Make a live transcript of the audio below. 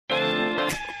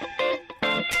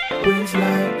When's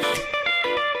lunch?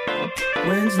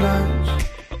 When's lunch?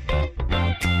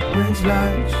 When's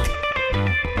lunch?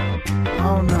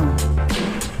 Oh no.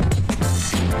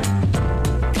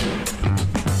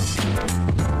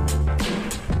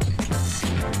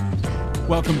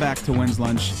 Welcome back to When's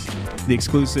Lunch, the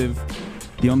exclusive,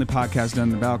 the only podcast done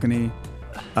in the balcony.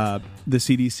 The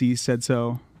CDC said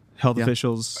so. Health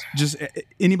officials, just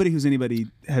anybody who's anybody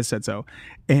has said so.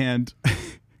 And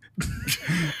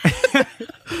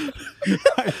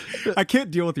I can't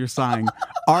deal with your sighing.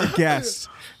 Our guest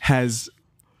has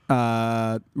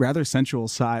rather sensual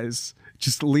size,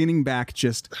 just leaning back,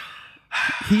 just...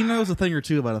 He knows a thing or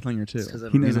two about a thing or two.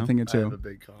 He knows a thing or I have two. a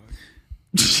big cock.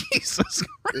 Jesus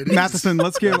Christ. Matheson,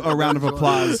 let's give a round of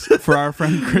applause for our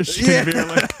friend Christian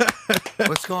Bierlich.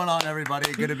 What's going on,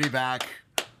 everybody? Good to be back.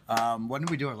 When did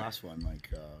we do our last one? Like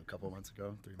a couple months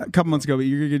ago? 3 months A couple months ago, but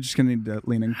you're just going to need to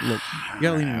lean in. Look. You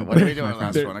gotta lean in. When did we do our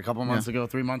last one? A couple months ago?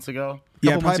 3 months ago?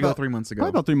 Couple months probably ago, about 3 months ago. Probably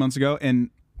about 3 months ago. And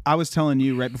I was telling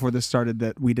you right before this started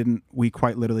that we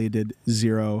quite literally did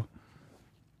zero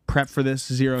prep for this,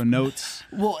 zero notes.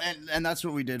 Well, and that's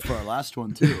what we did for our last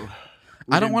one, too.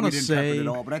 I don't want to we didn't prep say... it at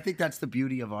all, but I think that's the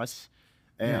beauty of us.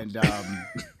 And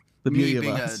The beauty me of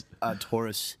being us. a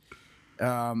Taurus,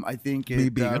 I think Me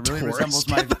it being a really Taurus. resembles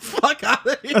my... Get the fuck out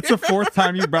of here. That's the fourth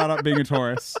time you brought up being a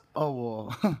Taurus. Oh,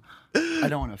 well, I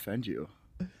don't want to offend you.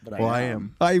 But Well, I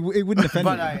am. It wouldn't offend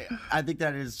But me. I think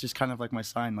that is just kind of like my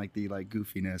sign, like the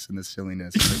goofiness and the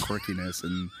silliness and the quirkiness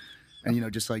and you know,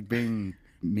 just like being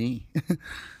me.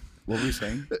 What were you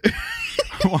saying?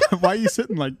 Why are you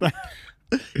sitting like that?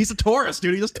 He's a Taurus,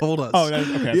 dude. He just told us. Oh,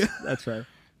 okay. That's right.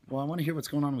 Well, I want to hear what's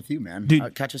going on with you, man.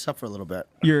 Dude. Catch us up for a little bit.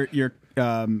 You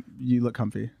look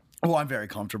comfy. Oh, I'm very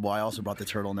comfortable. I also brought the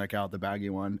turtleneck out, the baggy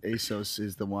one. ASOS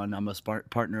is the one. I'm a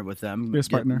partner with them. You're a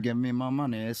partner. Give me my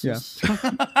money, ASOS.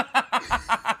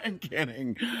 I'm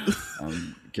kidding.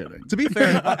 I'm kidding. To be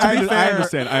fair, I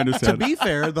understand. To be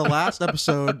fair, the last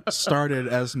episode started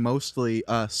as mostly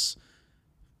us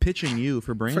pitching you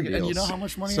for brand deals. And you know how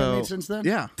much money I So, made since then?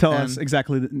 Yeah. Tell And- us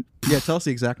exactly. Yeah, tell us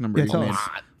the exact number Yeah, you tell made. us.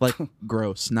 Like,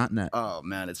 gross, not net. Oh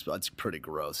man, it's pretty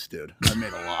gross, dude. I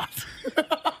made a lot.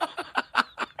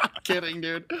 Kidding,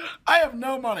 dude. I have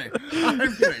no money.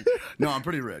 I'm kidding. No, I'm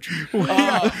pretty rich. We're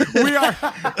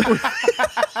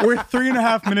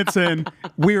 3.5 minutes in.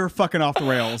 We were fucking off the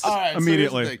rails All right,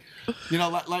 immediately. So here's the thing. You know,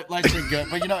 life's been good,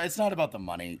 but you know, it's not about the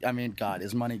money. I mean, God,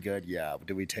 is money good? Yeah.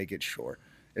 Do we take it? Sure.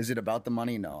 Is it about the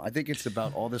money? No. I think it's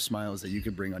about all the smiles that you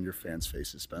can bring on your fans'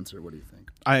 faces. Spencer, what do you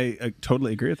think? I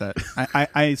totally agree with that.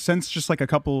 I sense just like a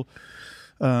couple,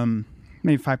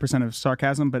 maybe 5% of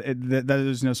sarcasm, but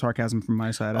there's no sarcasm from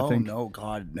my side. I think. No,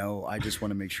 God, no. I just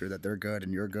want to make sure that they're good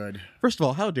and you're good. First of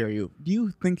all, how dare you? Do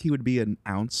you think he would be an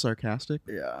ounce sarcastic?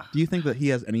 Yeah. Do you think that he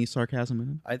has any sarcasm in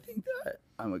him? I think that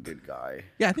I'm a good guy.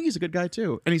 Yeah, I think he's a good guy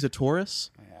too. And he's a Taurus.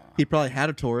 Yeah. He probably had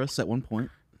a Taurus at one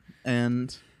point.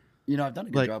 And You know, I've done a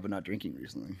good Like- job of not drinking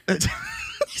recently.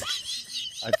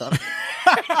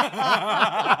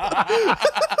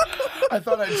 I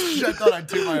thought I'd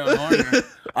toot my own horn here.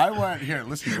 I went here.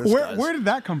 Listen to this, guys. Where did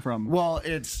that come from? Well,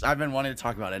 I've been wanting to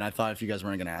talk about it, and I thought if you guys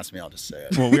weren't going to ask me, I'll just say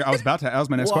it. Well, I was about to. That was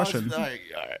my next Well, I was question. like,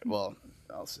 all right, well,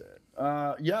 I'll say it.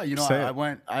 Yeah, you know, Say I it.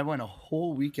 went a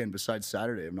whole weekend besides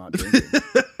Saturday of not drinking.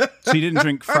 So you didn't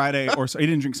drink Friday you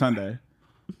didn't drink Sunday?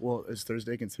 Well, is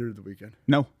Thursday considered the weekend?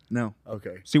 No. no.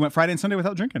 Okay. So you went Friday and Sunday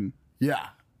without drinking. Yeah.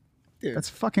 Dude. That's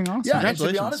fucking awesome. Yeah, and to be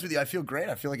Congratulations. honest with you, I feel great.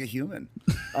 I feel like a human.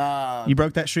 You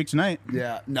broke that streak tonight.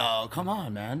 Yeah. No, come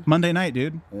on, man. Monday night,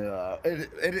 dude. Yeah.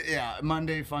 Yeah.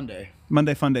 Monday fun day.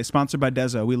 Monday Fun Day, sponsored by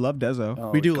Dezo. We love Dezo.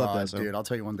 Oh, We do love God, Dezo. dude. I'll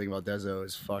tell you one thing about Dezo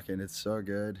is it's so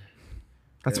good.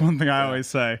 That's one thing I always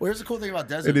say. Well, here's the cool thing about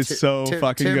Dezo. It is so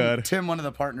fucking good. Tim, one of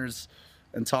the partners,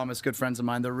 and Thomas, good friends of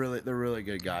mine. They're really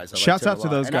good guys. I like Shouts Tim out a to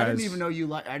lot. those And I guys. didn't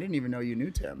even know you knew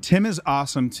Tim. Tim is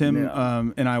awesome. Tim Yeah.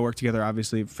 and I work together,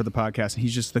 obviously, for the podcast.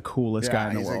 He's just the coolest guy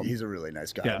in the world. He's a really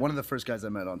nice guy. Yeah. One of the first guys I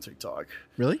met on TikTok.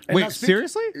 Really? And Wait, now speak-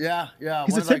 seriously? Yeah. He's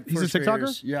one a of, like, Tik- he's a first TikToker?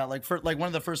 creators. Yeah, like one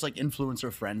of the first like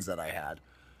influencer friends that I had,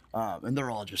 and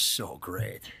they're all just so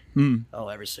great. Oh,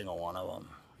 every single one of them.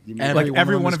 You meet Every Like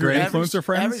every one one of of your them every, influencer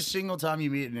friends? Every single time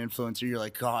you meet an influencer, you're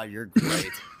like, God, you're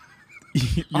great.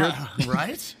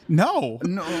 Right? No.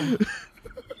 No.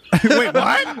 Wait,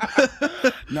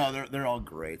 what? No, they're all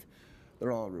great.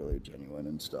 They're all really genuine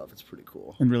and stuff. It's pretty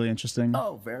cool. And really interesting.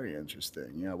 Oh, very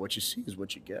interesting. Yeah, what you see is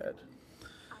what you get.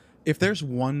 If there's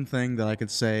one thing that I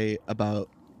could say about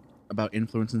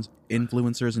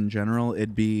influencers in general,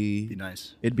 it'd Be be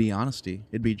nice. honesty.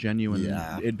 It'd be genuine.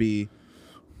 Yeah. It'd be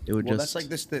It would Well, just.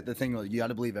 that's like the thing. You got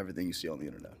to believe everything you see on the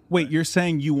internet. Wait, you're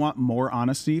saying you want more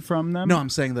honesty from them? No, I'm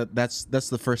saying that's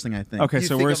the first thing I think. Okay, You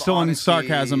so think we're of still in honesty,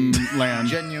 sarcasm land.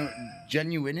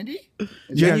 Genuinity?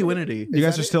 Genuinity. You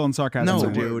guys that are it? still in sarcasm No,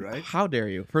 land. dude. right? How dare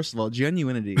you? First of all,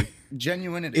 genuinity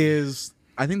Genuinity. is.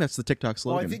 I think that's the TikTok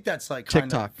Well, slogan. I think that's like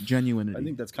kind TikTok of, genuinity. I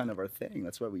think that's kind of our thing.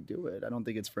 That's why we do it. I don't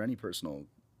think it's for any personal.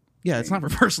 yeah, it's not for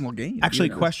personal gain. Actually,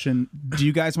 you know? question: do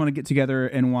you guys want to get together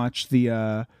and watch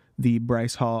the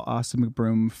Bryce Hall Austin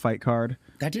McBroom fight card?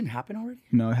 That didn't happen already?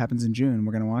 No, it happens in June.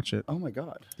 We're gonna watch it. Oh my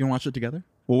god. You want to watch it together?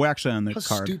 Well, we're actually on the How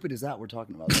card. stupid is that we're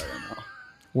talking about that right now?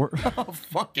 We're- How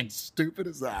fucking stupid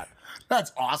is that?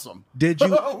 That's awesome. Did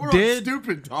you- We're did- on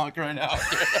stupid talk right now.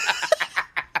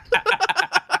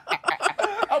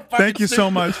 Thank you so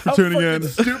much for tuning in. How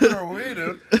stupid are we,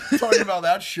 dude? Talking about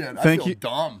that shit. I Thank feel you.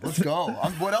 dumb. Let's go.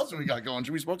 What else have we got going?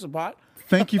 Should we smoke some pot?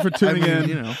 Thank you for tuning in.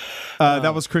 You know.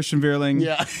 That was Christian Veerling.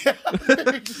 Yeah.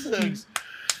 Thanks.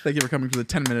 Thank you for coming to the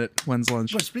 10-minute When's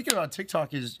Lunch. But speaking about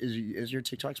TikTok, is your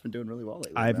TikTok's been doing really well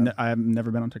lately? I've man. I've never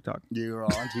been on TikTok.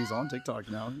 He's on TikTok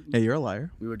now. Hey, you're a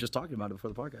liar. We were just talking about it before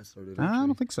the podcast started. I actually.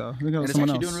 don't think so. I think it And was it's someone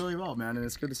actually else. doing really well, man, and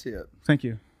it's good to see it. Thank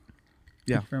you.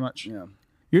 Yeah. Thank you very much. Yeah.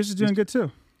 Yours is doing good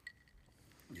too.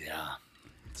 Yeah.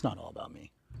 It's not all about me.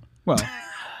 Well,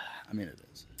 I mean, it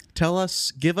is.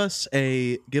 Give us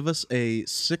a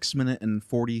 6-minute and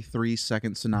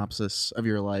 43-second synopsis of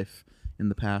your life in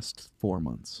the past 4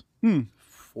 months.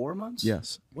 4 months?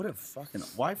 Yes. What a fucking...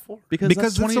 Why 4? Because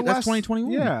because that's, it's the that's last-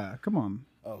 2021. Yeah, come on.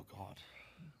 Oh, God.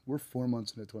 We're 4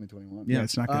 months into 2021. Yeah,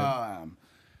 it's not good.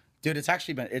 Dude, it's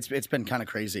actually been it's been kind of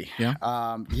crazy. Yeah?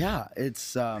 Yeah,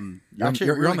 it's actually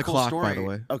you're a really on the cool clock, story. by the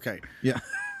way. Okay, Yeah.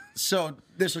 so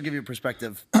this will give you a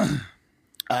perspective.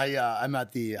 I'm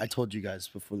at the. I told you guys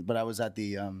before, but I was at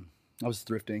the. I was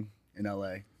thrifting in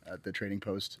LA at the Trading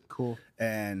Post. Cool.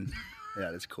 And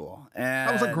yeah, it's cool. And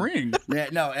I was agreeing. Yeah,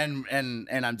 no,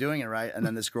 and I'm doing it right, and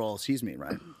then this girl sees me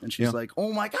right, and she's Yeah. like,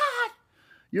 "Oh my god,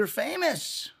 you're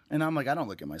famous!" And I'm like, I don't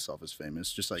look at myself as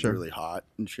famous, just like Sure. really hot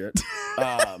and shit.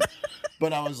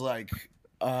 But I was like,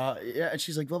 yeah, and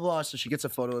she's like, blah blah. So she gets a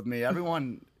photo of me.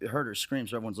 Everyone heard her scream,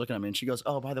 so everyone's looking at me, and she goes,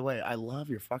 "Oh, by the way, I love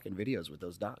your fucking videos with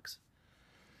those ducks."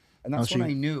 And that's when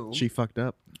I knew She fucked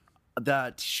up.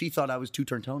 that she thought I was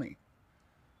two-turn Tony.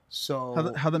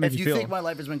 So How'd that make if you you feel? think my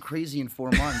life has been crazy in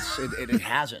 4 months, it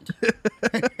hasn't.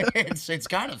 it's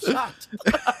kind of sucked.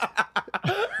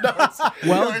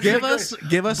 Well, give been us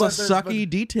great. a But sucky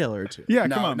detail or two. Yeah,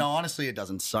 No, come on. no, honestly, it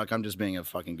doesn't suck. I'm just being a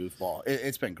fucking goofball.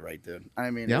 It's been great, dude.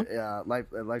 I mean, Yeah?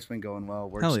 life's been going well.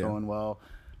 Work's Hell yeah. going well.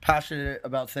 Passionate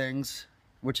about things,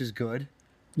 which is good.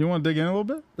 You want to dig in a little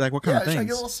bit? Like what kind Yeah, of it's like a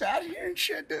things? little sad here and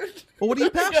shit, dude. Well, what are you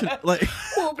passionate? Like,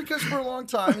 Well, because for a long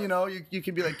time, you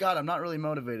can be like, God, I'm not really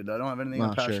motivated. I don't have anything I'm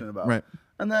Well, sure. passionate about. Right.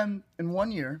 And then in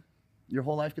 1 year, your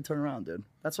whole life could turn around, dude.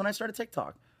 That's when I started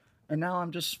TikTok. And now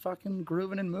I'm just fucking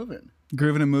grooving and moving.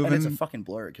 Grooving and moving. And it's a fucking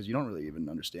blur because you don't really even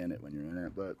understand it when you're in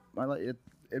it. But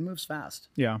it moves fast.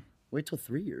 yeah. Wait till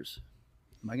 3 years.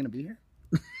 Am I going to be here?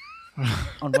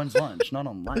 On When's Lunch, not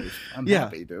on life. I'm yeah,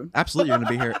 happy, dude. absolutely, you're gonna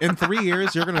be here in 3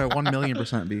 years. You're gonna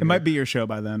 1,000,000% be here. It might be your show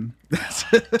by then,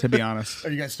 to be honest.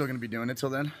 Are you guys still going to be doing it till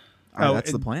then?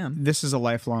 That's the it- plan. This is a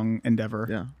lifelong endeavor.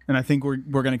 Yeah. And I think we're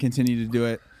going to continue to do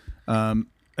it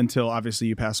until obviously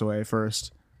you pass away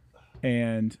first.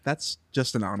 And That's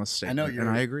just an honest I statement, know you're.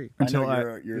 and I agree. I Until know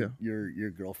I- you're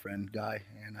your girlfriend guy,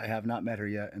 and I have not met her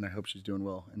yet, and I hope she's doing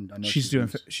well. And I know she's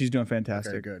doing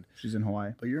fantastic. Okay, good. She's in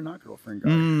Hawaii. But you're not girlfriend guy.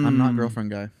 I'm not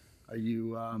girlfriend guy. Are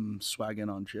you swagging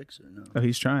on chicks or no? Oh,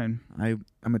 he's trying.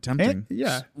 I'm attempting.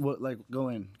 Yeah. What go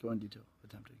in detail.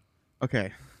 Attempting.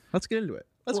 Okay, let's get into it.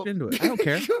 Let's get into it. I don't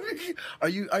care. Are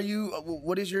you?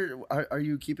 What is your? Are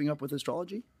you keeping up with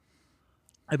astrology?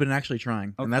 I've been actually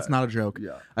trying, and that's Okay. not a joke.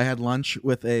 Yeah. I had lunch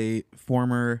with a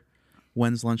former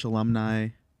When's Lunch alumni,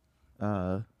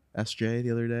 SJ,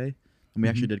 the other day, and we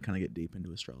actually did kind of get deep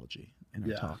into astrology in our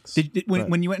Yeah. talks.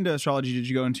 When you went into astrology, did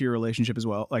you go into your relationship as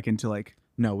well? Like into like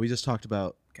No, we just talked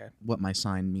about Okay. what my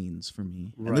sign means for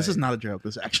me. And this is Right. not a joke.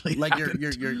 This actually Like happened.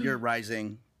 you're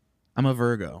rising. I'm a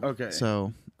Virgo. Okay.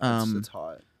 So, It's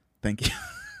hot. thank you.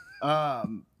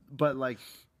 But like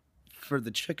for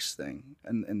the chicks thing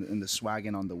and the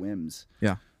swagging on the whims.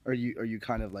 Yeah. Are you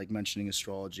kind of like mentioning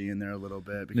astrology in there a little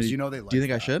bit because they like Do you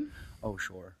think I that. should? Oh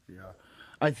sure, yeah.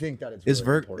 I think that it's Is really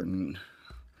Vir- important.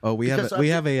 Oh, we Because have an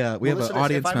listen to this,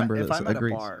 audience member if that I'm at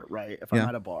agrees. a bar, right? If Yeah. I'm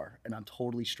at a bar and I'm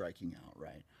totally striking out,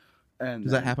 right? And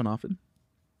Does that happen often?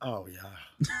 Oh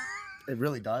yeah, it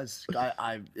really does.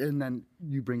 And then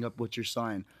you bring up what's your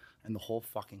sign, and the whole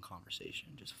fucking conversation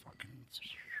just fucking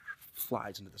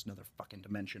flies into this another fucking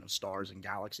dimension of stars and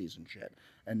galaxies and shit.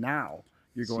 And now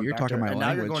You're So going you're back talking to her, my and now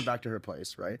you're language. going back to her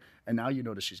place, right? And now you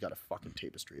notice she's got a fucking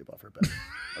tapestry above her bed.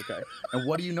 Okay. And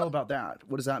what do you know about that?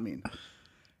 What does that mean?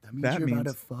 That means That you're about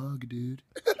means- to fug, dude.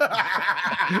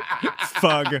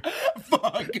 Fug.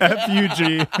 Fuck.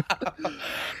 F-U-G.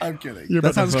 I'm kidding. You're That about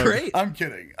to sounds fug. great. I'm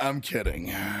kidding. I'm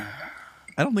kidding. I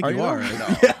don't think you are.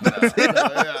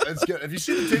 Yeah, it's good. If you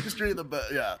see the tapestry of the bed,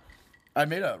 yeah. I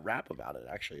made a rap about it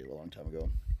actually a long time ago.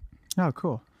 Oh,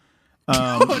 cool.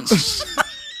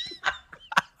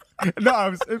 No, I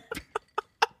was.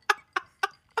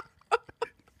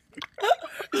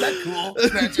 Is that cool,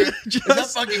 Spencer? Is that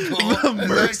fucking cool? The Is that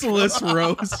merciless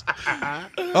roast.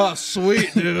 Oh,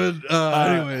 sweet, dude.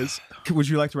 Anyways, Would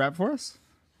you like to rap for us?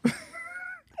 See,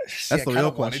 That's I the kinda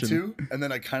real wanted question. to, and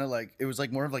then I kind of like it was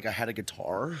like more of like I had a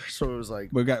guitar, so it was like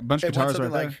We've got a bunch of it went guitars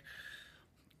right something there.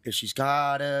 if she's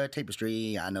got a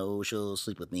tapestry, I know she'll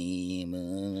sleep with me.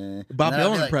 Bob And then I'd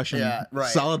Dylan be like, impression. Yeah, right.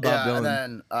 Solid Bob yeah,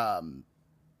 Dylan. And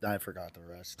then I forgot the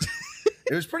rest.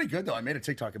 It was pretty good though. I made a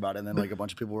TikTok about it, and then like a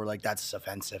bunch of people were like, "That's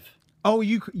offensive." Oh,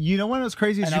 you know what was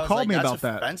crazy is And you I was called like, me "That's about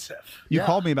that. offensive." You Yeah,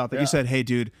 called me about that. yeah. You said, "Hey,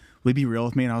 dude, will you be real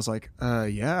with me?" And I was like,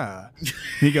 yeah. And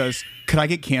he goes, "Could I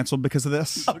get canceled because of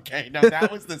this?" Okay, no,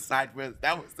 that was the sideways.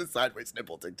 That was the sideways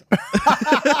nipple TikTok.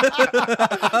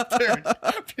 Dude,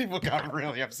 people got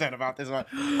really upset about this one.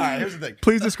 All right, here's the thing.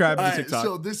 Please describe All the right, TikTok,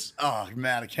 so this, oh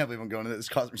man, I can't believe I'm going to this. This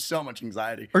caused me so much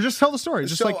anxiety. or just tell the story.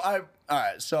 Just so like all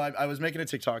right, so I was making a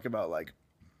TikTok about like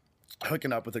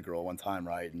hooking up with a girl one time,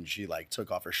 right? And she like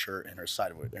took off her shirt and her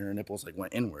her nipples like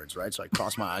went inwards, right? So I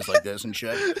crossed my eyes like this and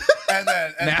shit. And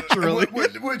then Naturally.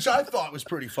 which I thought was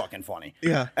pretty fucking funny.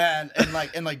 Yeah. And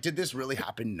like, did this really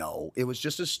happen? No, it was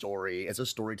just a story. It's a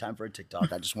story time for a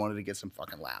TikTok. I just wanted to get some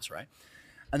fucking laughs, right?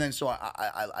 And then so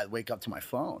I wake up to my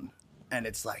phone, and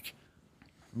it's like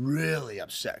really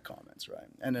upset comments, right?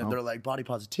 And then they're like body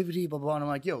positivity, blah, blah, blah. And I'm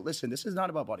like, yo, listen, this is not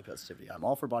about body positivity. I'm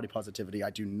all for body positivity. I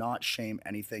do not shame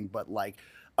anything, but like,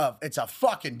 it's a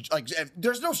fucking, like,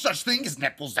 there's no such thing as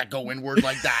nipples that go inward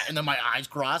like that. And then my eyes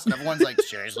cross, and everyone's like,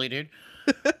 seriously, dude?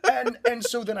 And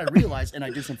so then I realized, and I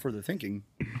did some further thinking,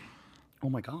 oh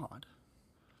my God,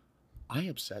 I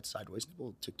upset sideways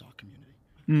nipple TikTok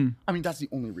community. I mean, that's the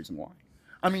only reason why.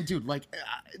 I mean, dude, like,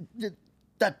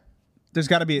 that. there's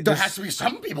got to be. There has to be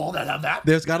some people that have that.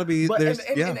 there's got to be. But, There's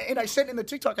and I said in the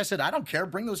TikTok, I said, I don't care.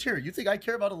 Bring those here. You think I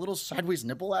care about a little sideways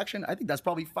nipple action? I think that's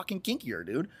probably fucking kinkier,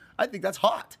 dude. I think that's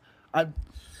hot. All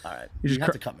right. You just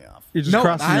have to cut me off. You're just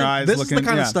crossing your eyes. This looking, is the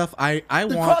kind yeah. of stuff I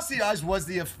The want. cross the eyes was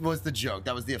the joke.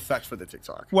 That was the effect for the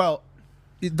TikTok. Well,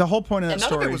 the whole point of that And none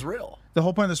story of it was real. The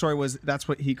whole point of the story was that's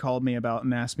what he called me about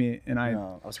and asked me, and I.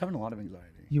 No, I was having a lot of anxiety.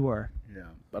 You were. Yeah,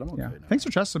 but I'm okay Yeah. now. Thanks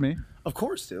for trusting me. Of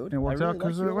course, dude. It worked I out really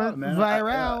 'cause like you it a lot, went man.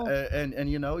 viral. And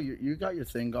you know, you got your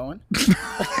thing going.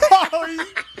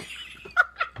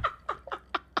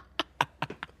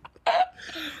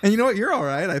 And you know what? You're all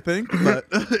right, I think. But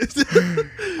Have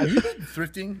you been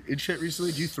thrifting and shit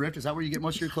recently? Do you thrift? Is that where you get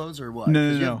most of your clothes, or what? No,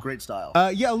 'Cause you no. have great style.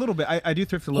 Yeah, a little bit. I do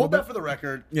thrift a little Hold bit. that for the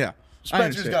record. yeah, I Spencer's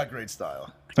understand. got great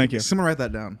style. Thank you. Someone write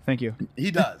that down. Thank you. He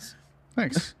does.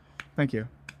 Thanks. Thank you.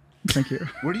 Thank you.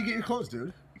 Where do you get your clothes,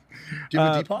 dude? Do you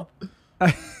have a Depop?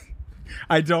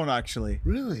 I don't actually.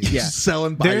 Really? Yeah.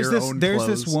 Selling by your own there's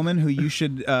clothes. this woman who you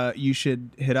should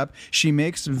hit up. She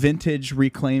makes vintage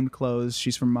reclaimed clothes.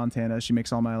 She's from Montana. She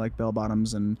makes all my like bell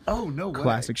bottoms and Oh no way.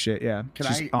 classic shit. Yeah. Can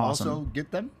She's I awesome. also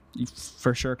get them? You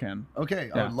for sure can.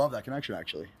 Okay, I Yeah. would love that connection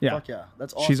actually. Yeah. Fuck yeah,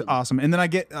 that's awesome. She's awesome. And then I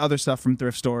get other stuff from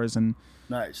thrift stores, and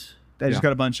Nice. I just Yeah.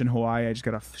 got a bunch in Hawaii. I just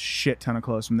got a shit ton of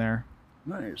clothes from there.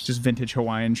 Nice. Just vintage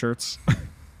Hawaiian shirts.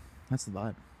 That's the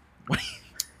vibe.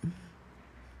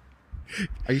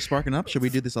 Are you sparking up? Should we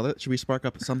do this other? Should we spark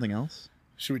up something else?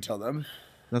 Should we tell them?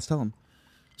 Let's tell them.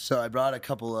 So I brought a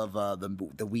couple of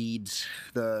the weeds,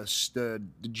 the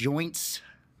joints.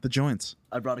 The joints.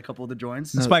 I brought a couple of the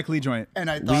joints, Spike Lee joint. and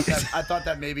I thought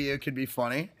that maybe it could be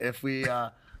funny if we.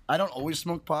 I don't always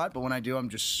smoke pot, but when I do, I'm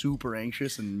just super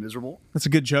anxious and miserable. That's a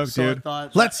good joke, So I dude.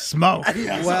 thought- Let's smoke.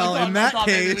 Yeah, Well, in that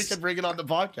maybe we case- could bring it on the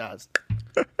podcast.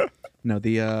 No,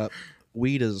 the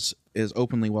weed is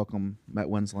openly welcome at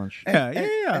When's Lunch. Yeah,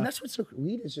 yeah. And that's what's so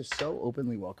weed is just so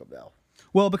openly welcome now.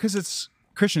 Well, because it's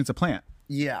Christian, it's a plant.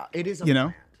 Yeah, it is. You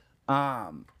know?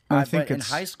 I I think think but in it's-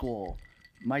 high school,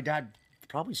 my dad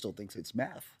probably still thinks it's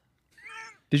meth.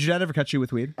 Did your dad ever catch you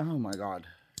with weed? Oh my god,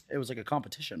 it was like a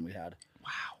competition we had. Wow.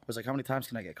 It was like, how many times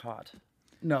can I get caught?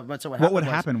 No, but so What would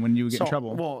happen when you would get in so-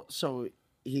 trouble? Well, so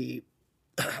I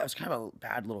was kind of a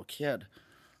bad little kid.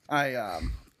 I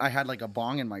had like a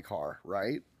bong in my car,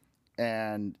 right?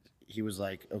 And he was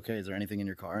like, okay, is there anything in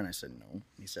your car? And I said, no.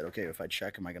 He said, okay, if I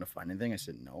check, am I going to find anything? I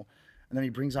said, no. And then he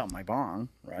brings out my bong,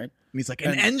 right? And he's like,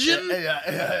 an engine?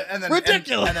 Yeah. And then,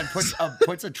 Ridiculous. And then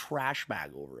puts a trash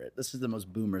bag over it. This is the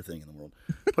most boomer thing in the world.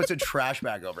 Puts a trash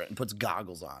bag over it and puts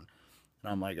goggles on.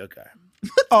 And I'm like, okay.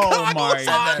 Oh my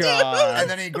god! And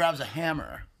then he grabs a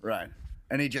hammer, right?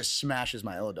 And he just smashes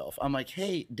my Elodolph. I'm like,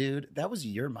 hey, dude, that was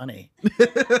your money.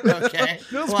 Okay?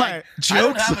 That's Like, my I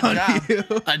don't joke's have a on job.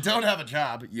 you. I don't have a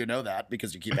job. You know that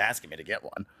because you keep asking me to get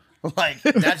one. Like,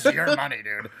 that's your money,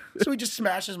 dude. So he just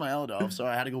smashes my Elodolph, so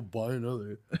I had to go buy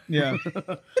another. Yeah.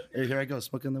 Hey, here I go,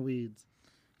 smoking the weeds.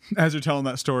 As you're telling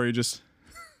that story, just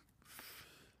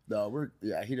No, he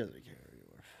doesn't care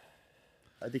anymore.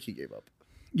 I think he gave up.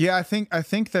 yeah. I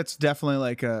think that's definitely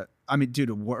like a. I mean,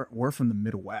 dude, we're from the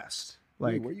Midwest.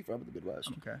 Like, Dude, where are you from in the Midwest?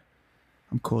 okay,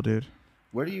 I'm cool, dude.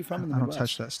 Where are you from in the I don't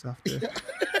Midwest? touch that stuff, dude.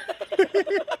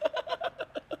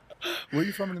 Where are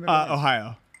you from in the Midwest?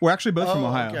 Ohio. We're actually both from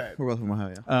Ohio. Okay. We're both from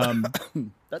Ohio. Yeah.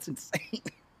 That's insane.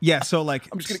 Yeah. So like,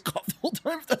 I'm just gonna cough the whole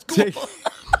time if that's cool. take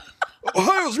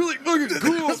Ohio's really fucking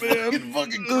cool, man.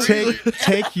 Fucking crazy.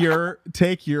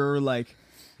 take your like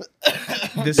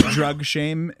this drug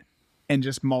shame and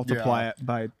just multiply Yeah. it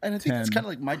by And I think 10. it's kind of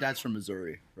like my dad's from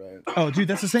Missouri, right? Oh, dude,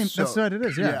 that's the same. So- that's what it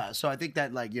is. Yeah. So I think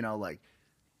that like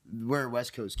we're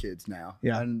West Coast kids now.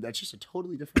 Yeah. And that's just a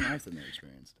totally different life than they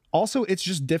experienced. Also, it's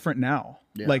just different now.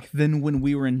 Yeah. Like than when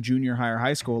we were in junior high or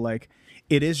high school. Like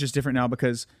it is just different now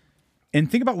because, and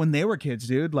think about when they were kids,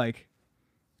 dude. Like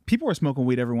people were smoking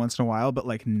weed every once in a while, but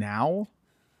like now,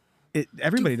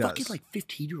 everybody Dude, does. fucking like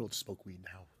 15-year-olds smoke weed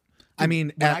now. I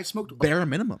mean, when at I smoked- bare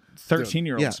minimum.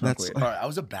 13-year-olds yeah, smoke that's- weed. All right, I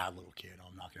was a bad little kid.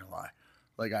 I'm not gonna lie.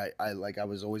 Like I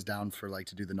was always down for like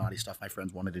to do the naughty stuff my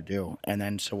friends wanted to do, and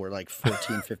then so we're like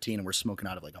 14, 15, and we're smoking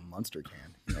out of like a Monster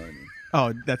can. You know what I mean?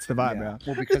 Oh, that's the vibe, yeah.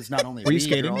 Well, because not only Were you weed,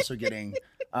 skating? you're also getting.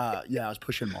 Yeah, I was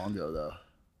pushing Mongo though.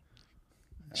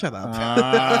 Shut up.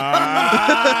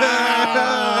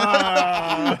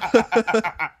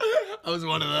 I was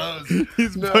one of those.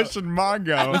 He's pushing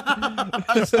Mongo.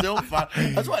 I'm still fine.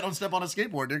 That's why I don't step on a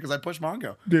skateboard, dude, because I push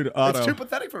Mongo. Dude, It's Otto. too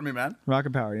pathetic for me, man.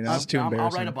 Rocket Power, you know? It's too I'll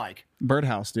embarrassing. ride a bike.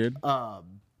 Birdhouse, dude.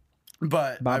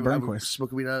 But Bob I Burnquist. was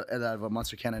smoking weed out of a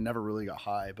Monster can. I never really got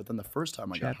high. But then the first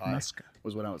time I got high Chattanooga.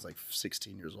 was when I was like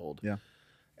 16 years old. Yeah.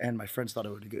 And my friends thought it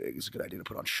was a good idea to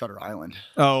put on Shutter Island.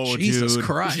 Oh, Jesus dude.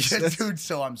 Christ. Yeah, dude,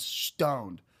 so I'm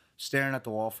stoned, staring at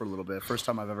the wall for a little bit. First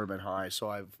time I've ever been high. So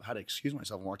I've had to excuse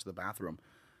myself and walk to the bathroom.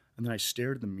 And then I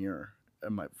stared in the mirror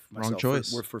at myself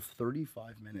choice. For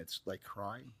 35 minutes, like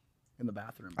crying in the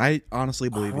bathroom. I honestly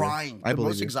believe Crying. you. I the believe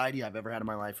most you. anxiety I've ever had in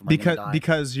my life. Am I gonna die?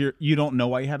 Because you don't know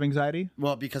why you have anxiety?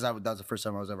 Well, because that was the first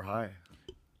time I was ever high.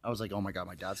 I was like, oh my God,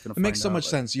 my dad's going to It makes so much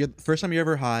sense. You're, first time you're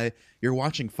ever high, you're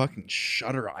watching fucking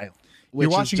Shutter Island. You're which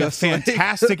is watching a just like-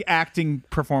 fantastic acting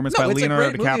performance by No, it's a Leonardo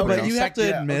great movie, DiCaprio. but you have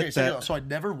to admit that- So I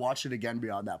never watched it again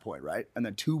beyond that point, right? And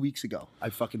then 2 weeks ago, I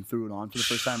fucking threw it on for the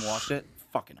first time and watched it.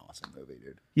 Fucking awesome movie,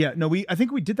 dude. Yeah, no, I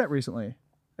think we did that recently.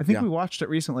 I think Yeah. we watched it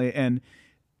recently, and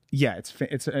yeah, it's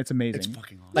amazing. It's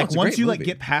fucking awesome. Like it's a once great you like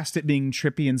movie. get past it being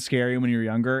trippy and scary when you're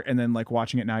younger, and then like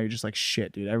watching it now, you're just like,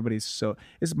 shit, dude. Everybody's so.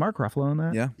 Is Mark Ruffalo in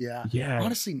that? Yeah. Yeah. Yeah.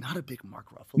 Honestly, not a big Mark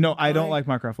Ruffalo. No, I don't guy. like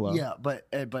Mark Ruffalo. Yeah, but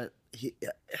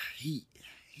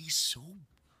he's so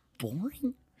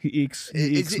boring. He eeks me.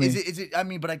 Is it? I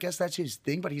mean, but I guess that's his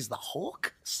thing. But he's the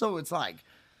Hulk, so it's like,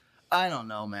 I don't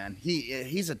know, man.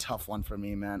 He's a tough one for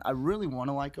me, man. I really want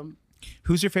to like him.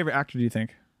 Who's your favorite actor? Do you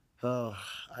think? Oh,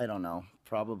 I don't know.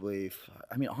 Probably.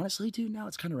 I mean, honestly, dude, now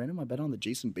it's kind of random. I bet on the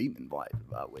Jason Bateman wave.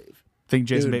 I think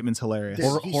Jason Dude. Bateman's hilarious.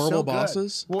 Hor- He's Horrible so good.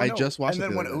 Bosses? Well, I no, just watched and it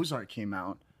then the when other day. Ozark came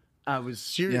out, I was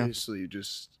seriously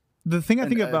just The thing I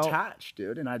think about attached,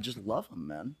 dude, and I just love him,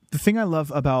 man. the thing I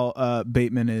love about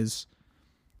Bateman is,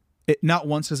 it not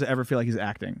once does it ever feel like he's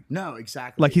acting. No,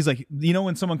 exactly. Like he's like, you know,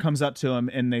 when someone comes up to him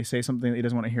and they say something that he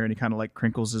doesn't want to hear, and he kind of like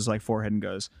crinkles his like forehead and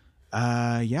goes,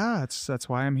 yeah, that's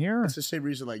why I'm here. It's the same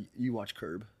reason like you watch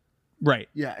Curb. Right.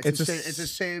 Yeah, it's the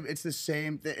same. It's the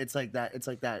same. It's like that. It's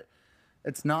like that.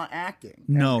 It's not acting.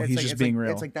 No, And it's he's like, just it's being like,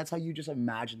 real. It's like that's how you just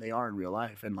imagine they are in real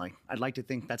life, and like I'd like to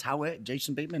think that's how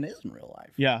Jason Bateman is in real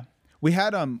life. Yeah. We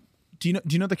had do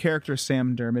you know the character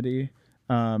Sam Dermody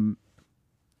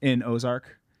in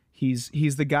Ozark? He's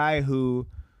the guy who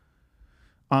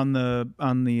on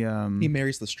the He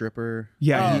marries the stripper.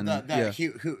 yeah, Oh,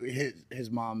 he-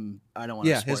 his mom. I don't want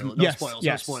Yeah, to his- spoil it. No yes, spoils.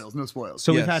 yes. No spoils.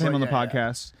 so we've Yes. had him on the Yeah, yeah.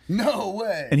 podcast, No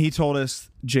way. and he told us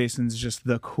Jason's just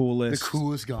the the coolest,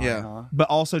 coolest guy. Yeah. Huh? but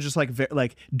also just like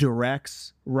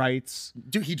directs, writes,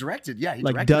 Dude, he directed. Yeah, he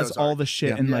like directed does Ozark. all the shit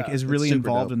Yeah. and like Yeah, is it's really super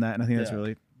involved dope. in that, and I think that's Yeah.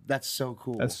 really That's so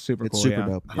cool. That's super It's cool. super yeah.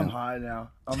 dope. I'm high now.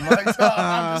 I'm like,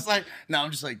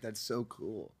 I'm just like, that's so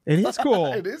cool. It is cool.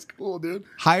 It is cool, dude.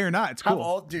 High or not, it's How cool.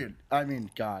 old, dude? I mean,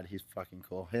 God, he's fucking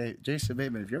cool. Hey, Jason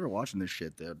Bateman, if you're ever watching this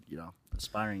shit, dude,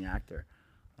 aspiring actor.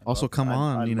 Also, come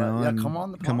on, yeah, come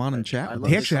on, come on and podcast. chat. I with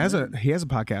love He us. actually has a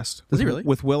podcast. Does he really?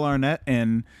 With Will Arnett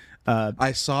and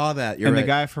I saw that. You're and right. the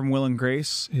guy from Will and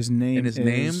Grace. His name and his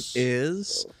name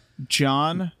is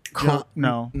John.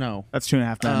 No, no. that's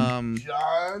 2.5 Men.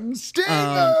 John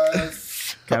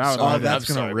Stamos. God, I would Oh, love that's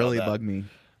I'm sorry gonna really about that. bug me.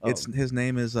 It's his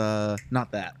name is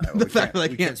not that. We The fact that I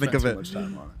we can't think of spend it. too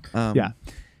much time on it. Yeah,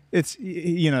 it's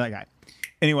that guy.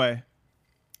 Anyway,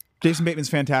 Jason Bateman's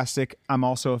fantastic. I'm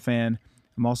also a fan.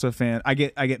 I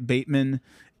get Bateman,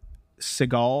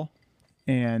 Seagal,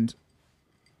 and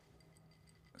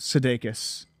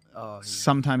Sudeikis Oh, yeah.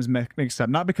 sometimes mixed up.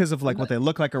 Not because of like what they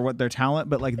look like or what their talent,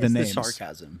 but like the It's names. the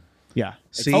sarcasm. Yeah.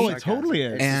 See? Oh, it sarcasm. totally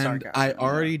is. It's And sarcasm, I yeah.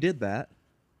 already did that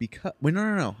because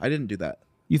no, I didn't do that.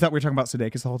 You thought we were talking about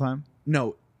Sudeikis the whole time?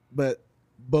 No, but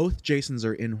both Jasons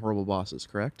are in Horrible Bosses,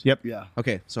 correct? Yep. Yeah.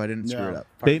 Okay, so I didn't screw it up.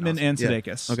 Bateman and Yeah.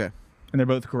 Sudeikis. Okay. And they're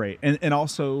both great. And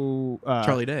also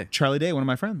Charlie Day. Charlie Day, one of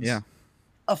my friends. Yeah.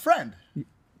 A friend.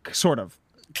 Sort of.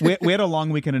 We had a long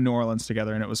weekend in New Orleans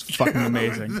together, and it was fucking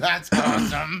amazing. That's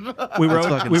awesome. We rode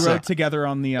fucking we rode sick. together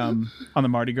on the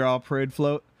Mardi Gras parade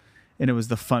float, and it was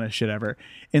the funnest shit ever.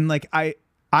 And like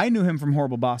I knew him from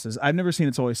Horrible Bosses. I've never seen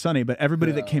It's Always Sunny, but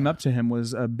everybody that came up to him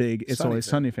was a big It's Always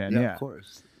Sunny fan. Yeah. Of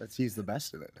course. He's the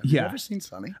best in it. Have Yeah. you ever seen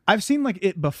Sunny? I've seen like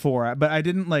it before, but I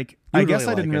didn't like. I would guess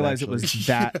really I didn't like it, realize it was actually.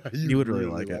 that. You would really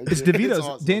like it. It's DeVito's.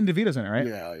 awesome. Dan DeVito's in it, right?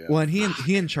 Yeah, yeah. Well, and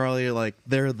he and Charlie are like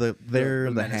they're the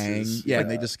hang. menaces. Yeah, Yeah.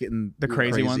 and they just getting The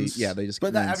crazy ones. Yeah, they just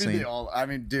But get that, I mean, insane. they all. I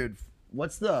mean, dude,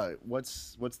 what's the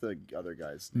other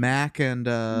guy's name? Mac and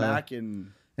Mac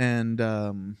and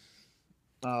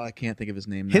I can't think of his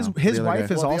name. His now. his The other wife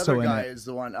guy. is the also other in guy it. is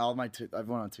the one.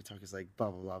 Everyone on TikTok is like blah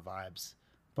blah blah vibes.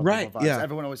 Blah, Right, Blah, blah, vibes. yeah.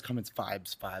 Everyone always comments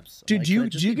vibes. I'm Dude, like, do can you it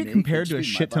just do you be get me? compared Can to it a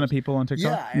just be shit my ton of vibes? people on TikTok?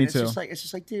 Yeah, and Me it's too.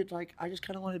 just like, dude, like I just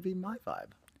kind of want to be my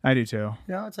vibe. I do too.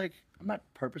 You know, it's like I'm not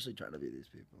purposely trying to be these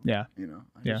people. Yeah. You know,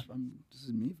 Yeah. this is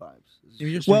me vibes. This is You're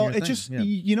just doing Well, your it thing, just yeah.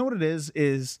 you know what it is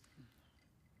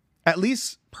at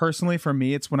least personally for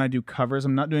me, it's when I do covers.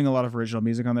 I'm not doing a lot of original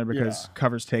music on there because Yeah.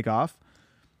 covers take off.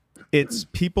 It's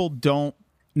people don't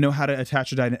know how to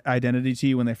attach an identity to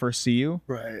you when they first see you.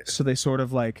 right. So they sort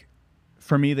of like,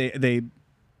 for me, they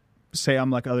say I'm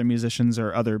like other musicians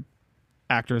or other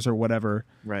actors or whatever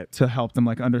Right. to help them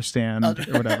like understand or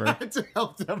whatever. to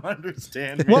help them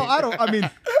understand. Well,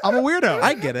 I'm a weirdo.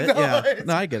 I get it. No, Yeah. it's-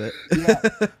 No, I get it. yeah,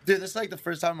 dude, this is like the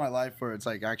first time in my life where it's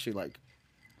like actually like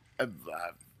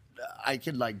I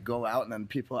could like go out and then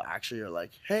people actually are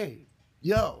like, "Hey,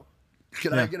 yo,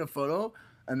 can I Yeah. get a photo?"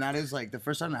 And that is like the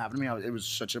first time that happened to me. It was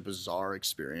such a bizarre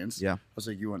experience. Yeah. I was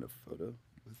like, "You want a photo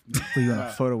with me?" Will you want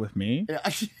a photo with me? Yeah,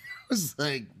 I was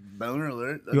like, "Boner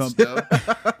alert!" You That's dope.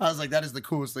 I was like, "That is the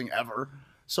coolest thing ever."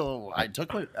 So I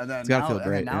took it, and then gotta now, feel and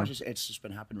great, then now yeah. it's just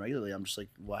been happening regularly. I'm just like,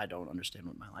 well, I don't understand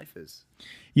what my life is.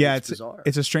 Yeah, It's it's bizarre.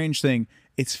 it's a strange thing.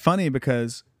 It's funny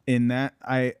because in that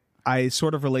I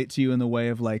sort of relate to you in the way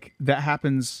of like that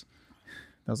happens.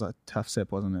 That was a tough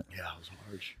sip, wasn't it? Yeah, it was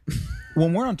harsh.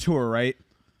 When we're on tour, right?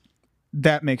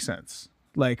 That makes sense.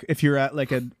 Like if you're at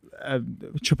like a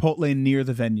Chipotle near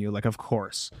the venue, like of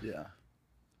course. Yeah,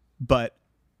 But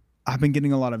I've been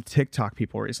getting a lot of TikTok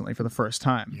people recently for the first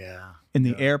time. yeah. In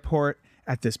the airport,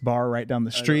 at this bar right down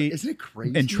the street, Isn't it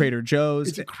crazy? in Trader Joe's,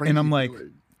 It's a crazy and I'm like,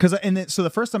 feeling. so the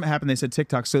first time it happened, they said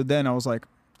TikTok. So then I was like,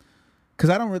 because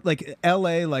I don't like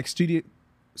LA, like Studio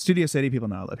City people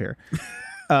know I live here.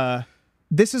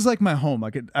 This is like my home.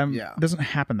 Like it doesn't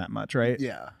happen that much, right?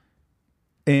 Yeah.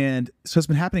 And so it's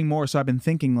been happening more. So I've been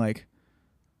thinking like,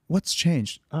 what's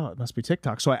changed? Oh, it must be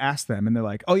TikTok. So I asked them, and they're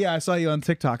like, "Oh yeah, I saw you on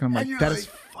TikTok." And I'm like, you're "That is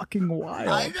like, fucking wild."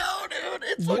 I know, dude.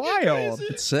 It's fucking Wild.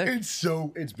 crazy. It's sick.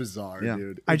 It's bizarre, Yeah.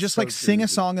 dude. I It's just so like sing a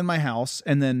crazy. song in my house,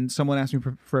 and then someone asked me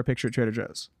for a picture at Trader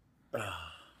Joe's.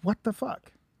 What the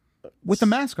fuck? With the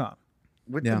mask on.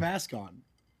 with Yeah. the mask on.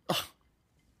 Oh,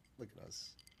 look at us.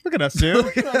 Look at us, dude.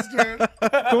 Look at us,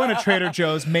 dude. Going to Trader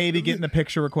Joe's, maybe getting a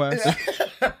picture request.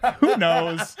 Who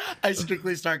knows? I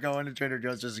strictly start going to Trader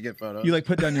Joe's just to get photos. You like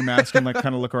put down your mask and like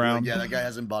kind of look Like, around. yeah, that guy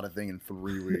hasn't bought a thing in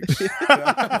 3 weeks. And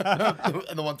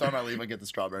the one time I leave, I get the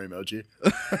strawberry emoji.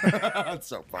 It's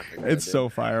so fucking good, It's dude. so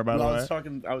fire, by the Well, way. I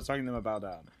was talking to them about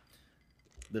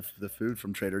the food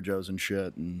from Trader Joe's and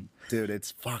shit, and dude, it's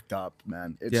fucked up,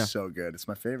 man. It's Yeah. so good. It's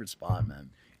my favorite spot,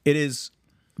 man. It is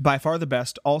by far the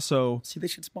best. Also, See, they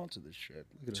should sponsor this shit.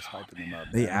 Look at us hyping them up.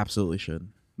 They man. absolutely should.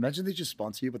 Imagine they just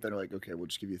sponsor you, but they're like, okay, we'll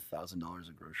just give you $1,000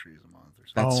 of groceries a month or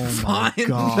something. That's Oh my fine.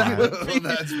 God. Oh,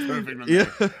 that's perfect. with me.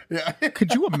 Yeah. Yeah.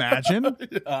 Could you imagine?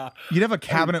 You'd have a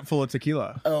cabinet full of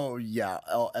tequila. Oh yeah.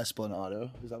 Oh,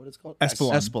 Esplanado. Is that what it's called?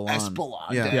 Espolon. Espolon.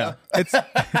 Esplanado. Yeah. It's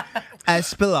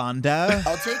Espelando.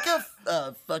 I'll take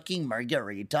a fucking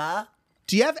margarita.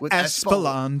 Do you have With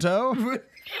Espelando?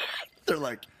 They're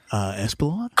like,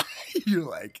 Espelon? you're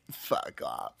like, fuck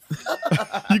off.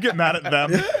 You get mad at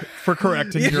them for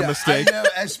correcting your mistake. I know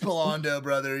Espelando,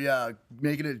 brother. Yeah,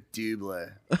 make it a double.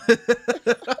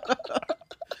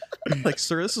 Like,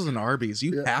 sir, this is an Arby's.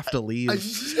 You have to leave. Oh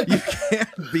You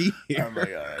can't be here. my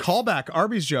god. Callback,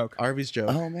 Arby's joke. Arby's joke.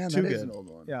 Oh man, Too that is good. an old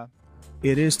one. Yeah.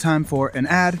 It is time for an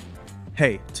ad.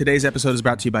 Hey, today's episode is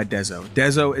brought to you by Dezo.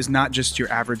 Dezo is not just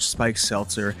your average spiked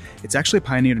seltzer. It's actually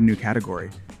pioneered a new category.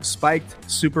 Spiked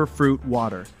Superfruit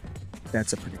Water.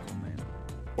 That's a pretty cool name.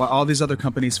 While all these other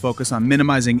companies focus on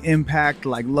minimizing impact,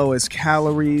 like lowest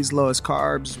calories, lowest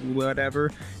carbs, whatever,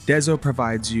 Dezo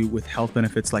provides you with health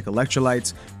benefits like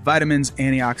electrolytes, vitamins,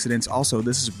 antioxidants. Also,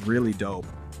 this is really dope.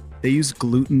 They use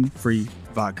gluten-free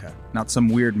vodka, not some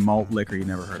weird malt liquor you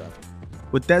never heard of.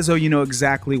 With Dezo, you know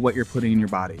exactly what you're putting in your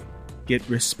body. Get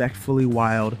respectfully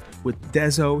wild with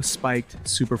Dezo Spiked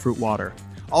Superfruit Water.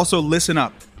 Also, listen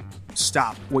up.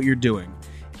 Stop what you're doing.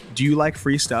 Do you like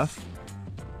free stuff?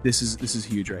 This is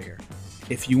huge right here.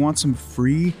 If you want some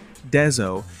free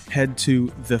Dezo, head to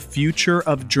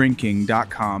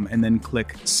thefutureofdrinking.com and then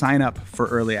click sign up for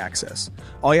early access.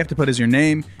 All you have to put is your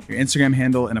name, your Instagram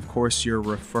handle, and of course your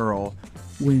referral.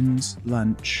 Wins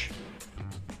Lunch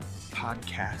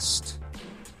Podcast.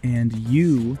 And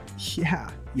you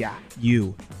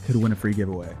could win a free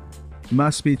giveaway.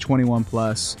 Must be 21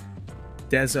 plus.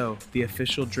 Dezo, the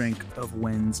official drink of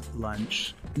Wins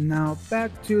Lunch. Now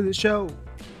back to the show.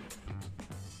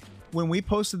 When we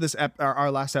posted this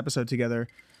our last episode together,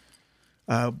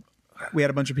 we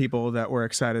had a bunch of people that were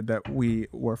excited that we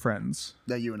were friends.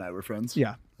 That you and I were friends.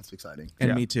 Yeah, that's exciting. And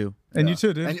Yeah. me too. and Yeah. you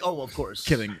too, dude. And, oh, of course.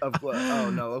 Kidding. Of course. Oh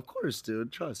no, of course,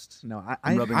 dude. Trust. No,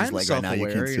 I'm rubbing his I'm leg right now. You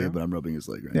self-aware, can't see it, but I'm rubbing his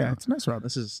leg right Yeah, now. it's a nice rub.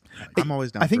 This is. I'm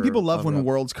always down. I think for people love a when rub.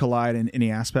 worlds collide in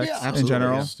any aspect Yeah, in absolutely,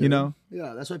 general. yes, You dude. know,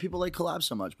 Yeah, that's why people like collab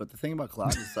so much. But the thing about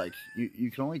collab is like you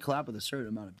can only collab with a certain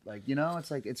amount of it's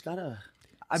like it's gotta.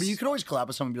 I mean, you can always collab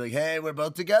with someone and be like, "Hey, we're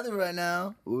both together right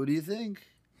now. What do you think?"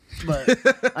 But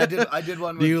I did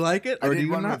one. With, Do you like it I or did do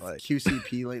you one not with like?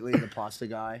 QCP lately, the pasta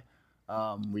guy.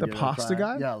 The pasta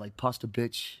guy? Yeah, like pasta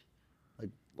bitch. Like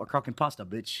we're cooking pasta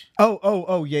bitch.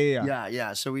 Oh, yeah.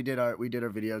 Yeah. So we did our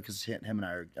video because him and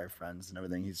I are friends and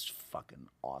everything. He's fucking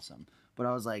awesome. But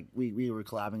I was like, we were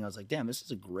collabing. I was like, damn, this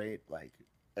is a great we're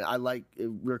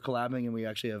collabing and we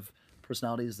actually have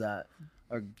personalities that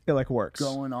are It like works.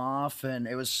 going off, and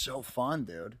it was so fun,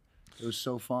 dude. It was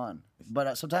so fun.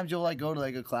 But sometimes you'll like go to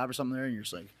like a collab or something there, and you're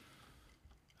just like,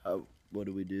 oh, what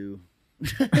do we do?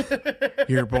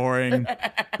 You're boring.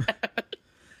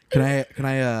 Can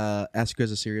I ask you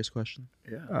guys a serious question?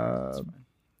 Yeah. That's fine.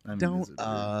 I mean, Don't. is it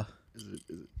weird? Is it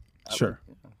Sure.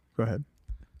 Go ahead.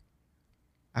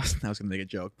 I was gonna make a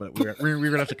joke, but we were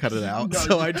gonna have to cut it out,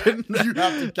 so I didn't. You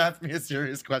have to ask me a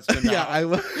serious question now. Yeah, I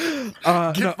will.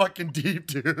 Get No, fucking deep,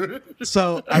 dude.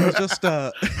 so I was just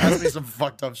Ask me some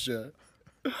fucked up shit.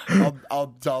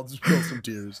 I'll spill some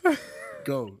tears.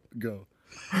 Go.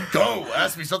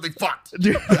 Ask me something fucked.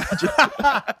 Dude,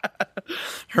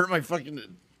 Hurt my fucking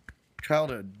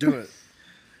childhood. Do it.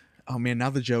 oh man, now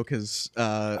the joke has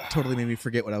totally made me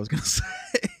forget what I was gonna say.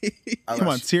 Come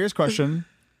on, serious question.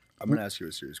 I'm gonna ask you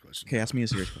a serious question. Okay, ask me a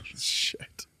serious question.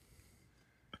 Shit.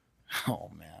 Oh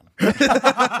man.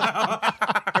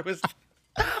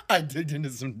 I digged into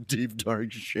some deep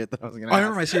dark shit that I was gonna Oh, I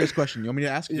remember my serious question. You want me to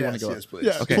ask? Or do you want Yes, to go? yes, please.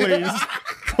 Yeah, Okay.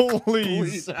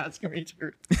 please. ask me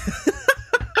to.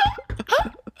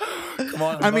 Come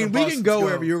on. I mean, we can go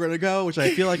wherever you were gonna go, which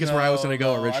I feel like is where I was gonna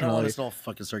go I don't want originally. to all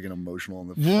fucking start getting emotional in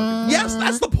the Yes,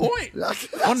 that's the point.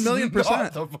 1,000,000%.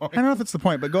 not the point. I don't know if it's the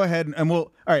point, but go ahead and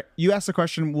we'll. All right, you ask the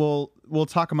question. We'll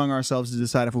talk among ourselves to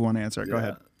decide if we want to answer it. Go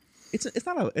ahead. It's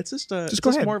not a. It's just a. Just it's go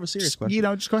just ahead. more of a serious Just, question.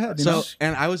 just go ahead. You know,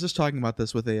 And I was just talking about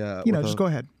this with a. just go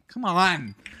ahead. Come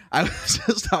on. I was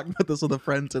just talking about this with a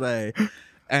friend today,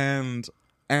 and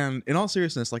in all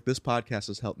seriousness, like this podcast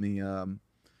has helped me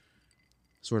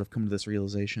sort of come to this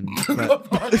realization.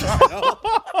 That,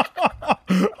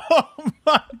 Oh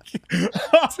my!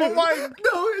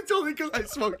 No, it's only because I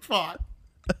smoked pot.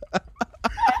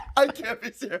 I can't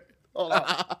be serious. Hold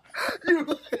on.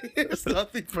 It's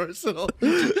nothing personal.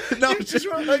 No, it's just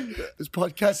like this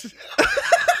podcast is.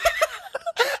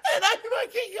 And I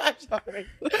fucking I'm sorry.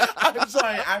 I'm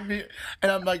sorry. I mean,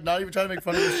 and I'm like not even trying to make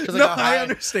fun of this because No, I got I high,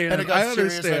 understand. And it got I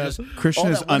serious. understand. Christian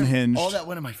all is that went in- unhinged. all that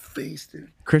went in my face,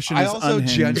 dude. Christian I is also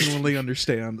unhinged. genuinely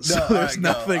understand. So No, there's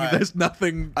no, nothing. There's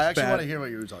nothing. I actually bad. want to hear what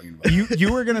you were talking about.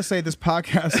 You were gonna say this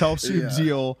podcast helps you Yeah.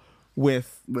 deal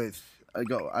with.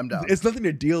 I'm down. It's nothing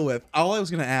to deal with. All I was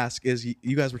gonna ask is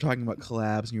you guys were talking about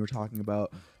collabs and you were talking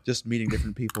about just meeting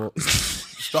different people.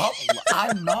 Stop.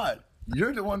 I'm not.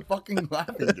 You're the one fucking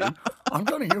laughing, dude. I'm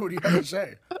trying to hear what you have to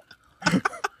say.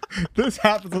 This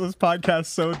happens on this podcast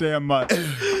so damn much.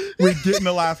 We get in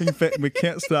a laughing fit and we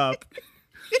can't stop.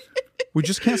 We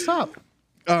just can't stop.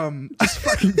 Just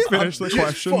fucking finish the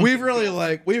question. we've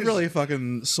really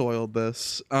fucking soiled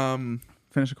this.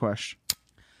 Finish the question.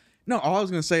 No, all I was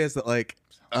gonna say is that like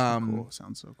Cool.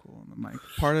 Sounds so cool on the mic.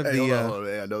 part of Hey, the hold on, hold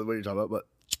on. I know what you're talking about, but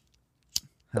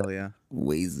hell yeah.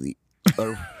 Wheezy.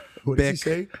 Or what did he Bick.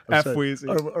 say? F Wheezy.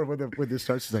 Or when this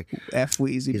starts, it's like, F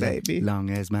Wheezy, he's like, baby. long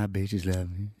as my bitches love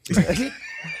me.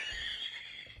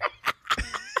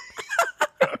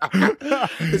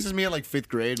 This is me in like 5th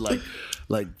grade, like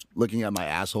looking at my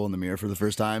asshole in the mirror for the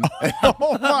first time.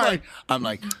 Oh my! I'm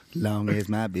like, long as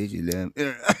my bitches love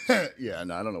me. Yeah,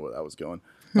 no, I don't know where that was going.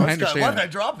 I understand. Why did I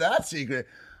drop that secret?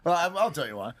 Well, I'll tell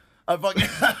you why. I'm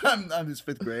this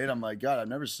 5th grade. I'm like, God, I've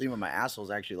never seen what my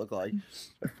assholes actually look like.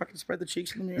 I fucking spread the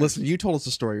cheeks in the mirror. Listen, you told us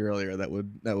a story earlier that would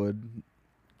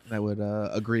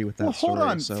agree with that Well, story. hold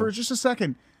on so for just a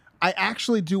second. I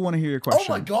actually do want to hear your Oh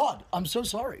question. my God, I'm so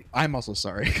sorry. I'm also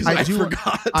sorry because I I do.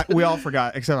 forgot. We all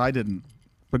forgot, except I didn't.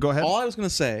 But go ahead. All I was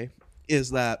gonna say is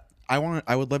that I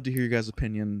would love to hear your guys'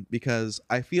 opinion because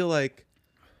I feel like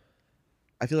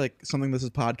something this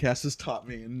podcast has taught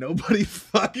me and nobody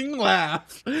fucking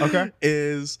laugh. Okay.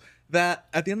 Is that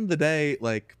at the end of the day,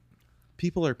 like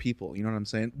people are people, you know what I'm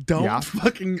saying? Don't Yeah.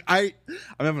 fucking I'm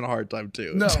having a hard time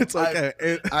too. No, it's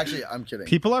okay. Actually, I'm kidding.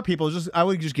 People are people. I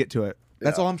would just get to it.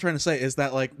 That's all I'm trying to say is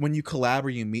that like when you collab or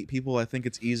you meet people, I think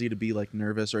it's easy to be like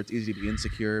nervous or it's easy to be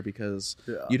insecure because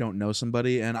you don't know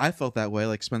somebody. And I felt that way.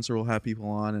 Like Spencer will have people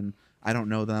on and I don't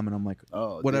know them and I'm like,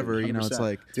 Oh, whatever, dude, you know, it's 100%.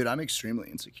 like, dude, I'm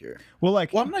extremely insecure. Well,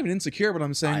 like, well, I'm not even insecure, but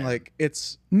I'm saying like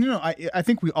it's no, I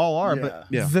think we all are. But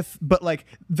Yeah. but like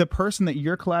the person that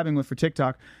you're collabing with for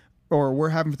TikTok, or we're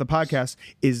having for the podcast,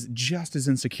 is just as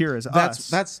insecure as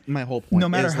us. that's my whole point. No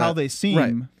matter is how that- they seem.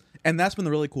 right. And that's been the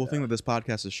really cool thing that this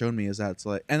podcast has shown me is that it's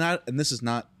like, and this is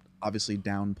not obviously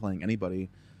downplaying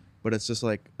anybody, but it's just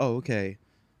like, oh, okay,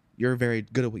 you're very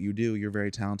good at what you do. You're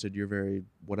very talented. You're very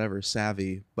whatever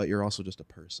savvy, but you're also just a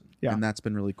person. Yeah. And that's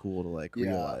been really cool to like Yeah.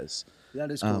 realize.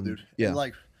 That is cool, dude. yeah. And,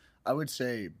 like, I would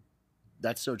say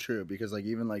that's so true because like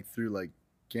even like through like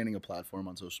gaining a platform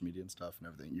on social media and stuff and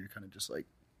everything, you're kind of just like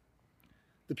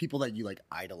the people that you like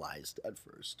idolized at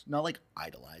first, not like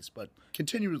idolized, but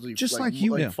continuously Just like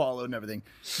you- Yeah. followed and everything,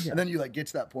 and then you like get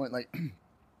to that point, like,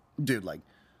 dude, like,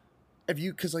 if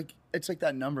you, cause like it's like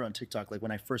that number on TikTok. Like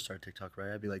when I first started TikTok,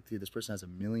 right, I'd be like, dude, this person has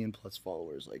 1 million+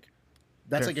 followers. Like,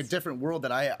 that's like a different world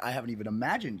that I haven't even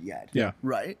imagined yet. Yeah.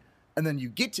 Right. And then you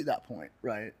get to that point,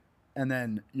 right, and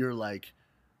then you're like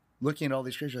looking at all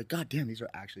these creators, you're like, God damn, these are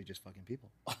actually just fucking people.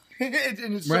 And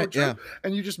it's so Right, true. yeah.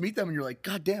 And you just meet them and you're like,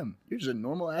 God damn, you're just a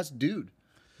normal ass dude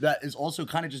that is also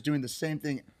kind of just doing the same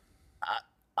thing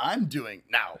I'm doing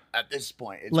now at this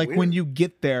point. It's like weird. when you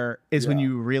get there is when Yeah.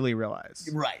 you really realize.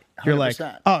 right, 100%. You're like,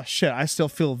 oh shit, I still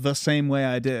feel the same way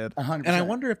I did. 100%. And I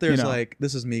wonder if there's You know. like,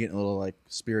 this is me getting a little like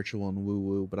spiritual and woo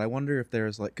woo, but I wonder if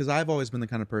there's like, because I've always been the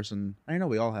kind of person, I know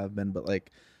we all have been, but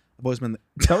like, I've always been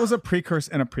That was a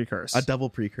precursor and a precursor. a double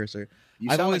precursor. you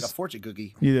I've sound always, like a fortune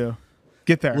cookie. You do.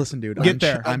 Get there. listen, dude, Get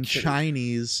there. I'm kidding.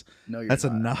 Chinese. No, you're That's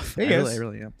not. enough. He I is.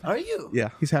 really am. Are you? Yeah,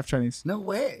 He's half Chinese. No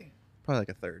way. probably like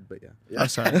a third, but yeah. I'm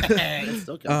sorry. It's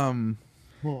still counting.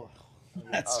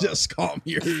 Let's just calm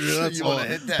your. That's You all. wanna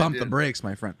hit that, Pump the dude. brakes,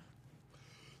 my friend.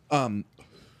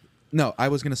 No, I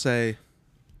was gonna say.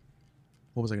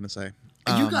 What was I gonna say?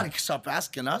 You gotta stop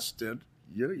asking us, dude.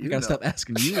 You I gotta stop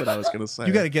asking you what I was gonna say.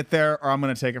 You got to get there, or I'm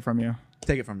going to take it from you.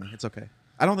 take it from me. It's okay.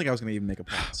 I don't think I was gonna even make a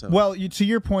point. So Well, to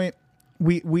your point,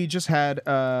 we just had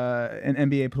an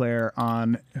NBA player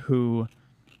on who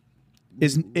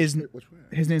is Which way?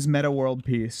 his name's Meta World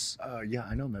Peace. Yeah,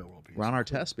 I know Metal World Peace. Ron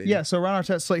Artest, baby. Yeah, so Ron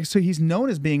Artest, like, so he's known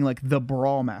as being like the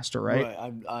brawl master, right?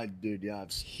 Dude, yeah.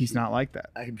 He's not like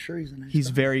that. I'm sure he's a nice He's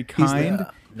guy. very kind.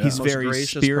 yeah. He's Most very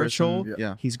gracious spiritual. person.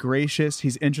 Yeah. He's gracious.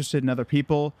 He's interested in other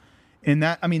people. And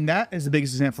that, I mean, that is the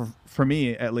biggest example for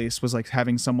me, at least, was like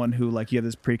having someone who like you have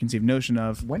this preconceived notion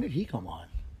of. When did he come on?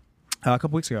 A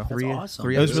couple weeks ago. That's awesome.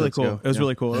 three It was really episodes cool. ago. It was Yeah.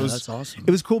 really cool. Yeah, it was that's awesome.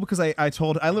 It was cool because I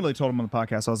literally told him on the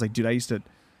podcast. I was like, dude,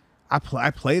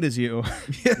 I played as you.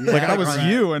 Yeah, Like I was right.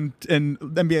 you and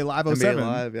NBA Live NBA 07.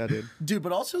 Live, yeah, dude. Dude,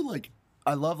 but also like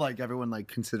I love like everyone like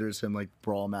considers him like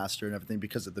brawl master and everything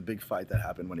because of the big fight that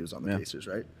happened when he was on the Yeah. Pacers,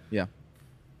 right? Yeah,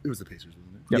 It was the Pacers,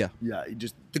 wasn't it? yeah. Yeah, he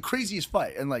just the craziest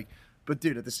fight. And like, but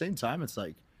dude, at the same time, it's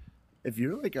like if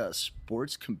you're like a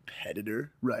sports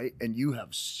competitor, right, and you have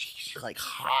like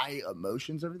high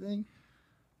emotions, everything,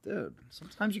 dude,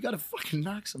 sometimes you gotta fucking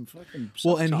knock some fucking.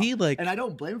 Well, stuff and off. he, like- and I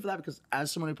don't blame him for that because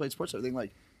as someone who played sports, and everything,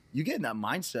 like you get in that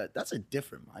mindset. That's a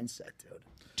different mindset, dude.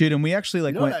 Dude, and we actually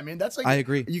like You know went, what I mean? That's like I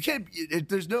agree. You can't.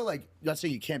 There's no like. Not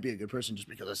saying you can't be a good person just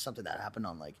because of something that happened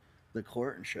on like the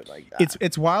court and shit like that.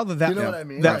 it's wild that You know what I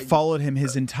mean? that Like- followed him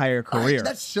his entire career.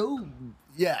 That's so.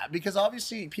 Yeah, because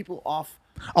obviously people off.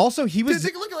 Also, he Dude, was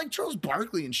take a look at like Charles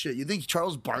Barkley and shit. You think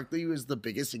Charles Barkley was the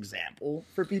biggest example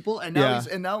for people, and now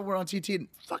Yeah. now we're on TT, and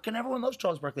fucking everyone loves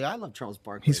Charles Barkley. I love Charles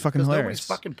Barkley. He's fucking 'cause hilarious. Nobody's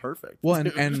fucking perfect. Well,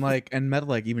 and Meta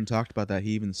like even talked about that.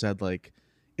 He even said like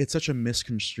it's such a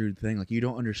misconstrued thing. Like you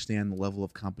don't understand the level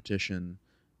of competition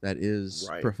that is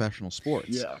Right. professional sports.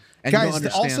 Yeah. and you don't guys.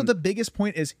 Also, understand- the biggest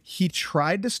point is he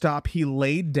tried to stop. He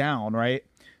laid down. Right,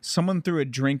 someone threw a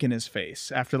drink in his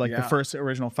face after like the Yeah. first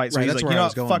original fight. So right. he's That's like, where you know I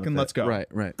was what, going. fucking with let's it. go.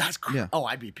 Right. That's crazy. Yeah. Oh,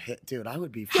 I'd be pissed, dude. I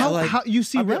would be. How you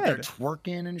see I'd be up there red?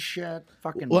 twerking and shit.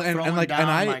 Fucking Well, throwing and like down and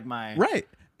I like my right.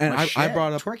 And my I shit.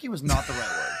 brought up twerky was not the right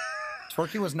word.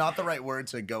 Twerky was not the right word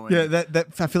to go in. Yeah, that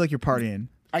I feel like you're partying.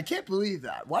 I can't believe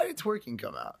that. Why did twerking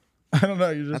come out? I don't know.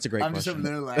 You're just that's a great I'm just question. over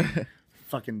there like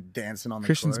fucking dancing on the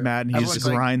Christian's court. mad and he Everyone's just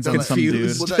grinds they're on some dude.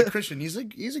 confused. Well, that Christian, he's a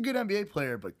good NBA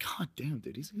player, but god damn,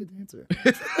 dude, he's a good dancer.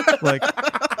 like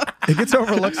it gets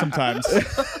overlooked sometimes.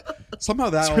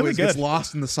 Somehow that really always gets good.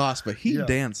 lost in the sauce, but he Yeah.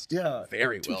 danced Yeah,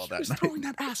 very Dude, well he that was night. throwing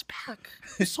that ass back.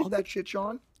 You saw that shit,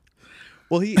 Sean?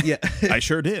 Well, he yeah. I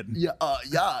sure did.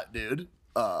 Yeah, dude.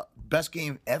 Best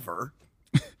game ever.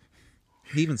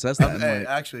 He even says that. in, Hey, like-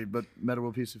 actually, but Meta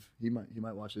World Peace, if he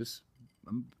might watch this.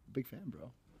 I'm a big fan,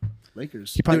 bro.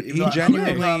 Lakers. He probably- Even though he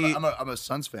genuinely- I'm a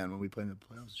Suns fan when we play in the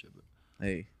playoffs and shit, but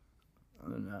hey,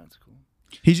 other than that, it's cool.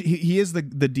 He is the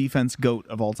defense goat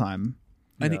of all time.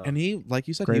 and he like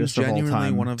you said, Greatest he of was all genuinely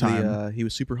time. one of the. He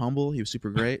was super humble. He was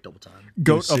super great. Double time.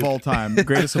 Goat of all time.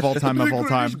 Greatest of all time of all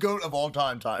time. Goat of all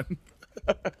time.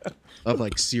 Of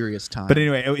like serious time. But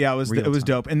anyway, it was Real time.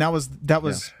 dope, and that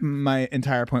was my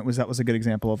entire point. Was that was a good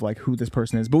example of like who this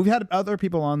person is. But we've had other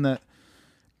people on that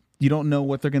you don't know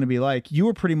what they're going to be like. You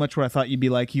were pretty much what I thought you'd be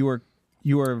like. You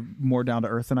were more down to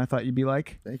earth than I thought you'd be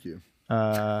like. Thank you.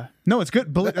 No, it's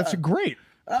good. That's great.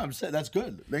 I'm saying that's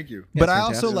good. Thank you. But it's I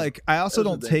also fantastic. I also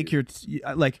Those are don't take thank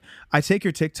your like I take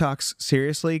your TikToks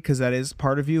seriously because that is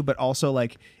part of you. But also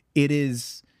like it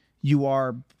is you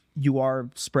are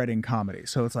spreading comedy.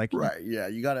 So it's like Right. Yeah.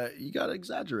 You gotta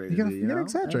exaggerate. You gotta- it, you gotta know?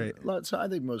 exaggerate. And so I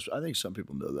think some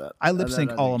people know that. I lip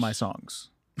sync And all think of my songs.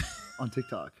 on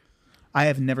TikTok. I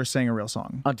have never sang a real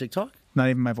song. On TikTok. Not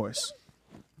even my voice.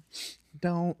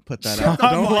 Don't put that out.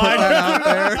 Don't put that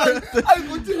out there. I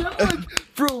looked at him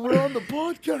like, bro, we're on the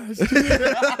podcast.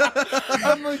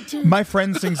 I'm like, dude, My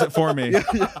friend sings it for me.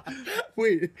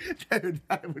 wait, dude,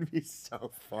 that would be so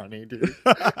funny, dude.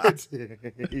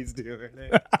 He's doing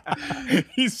it.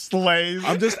 He slays.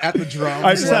 I'm just at the drums.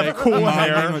 I just have like, cool miming,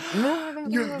 hair.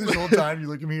 like, This whole time you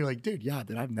look at me, you're like, dude, yeah,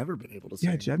 dude, I've never been able to sing.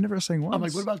 Yeah, dude, I've never sang once. I'm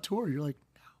like, what about tour? You're like,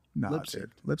 nah, lip sync?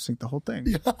 dude. Lip sync the whole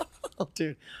thing. oh,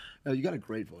 dude, no, you got a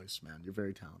great voice, man. You're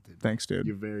very talented. Thanks, dude.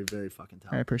 You're very, very fucking I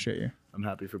talented. appreciate you. I'm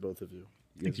happy for both of you.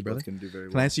 Thank you, both brother. Can do very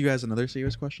well. Can I ask you guys another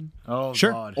serious question? Oh,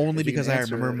 Sure. God. Only If you because can I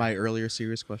answer remember it. my earlier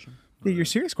serious question. Yeah, your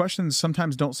serious questions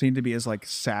sometimes don't seem to be as like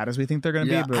sad as we think they're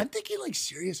gonna Yeah, be. But I'm thinking like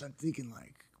serious. I'm thinking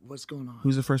like, what's going on?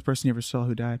 who's the first person you ever saw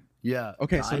who died? Yeah.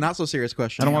 Okay, so not so serious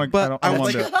question. I don't want to. But I don't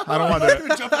want to. I don't want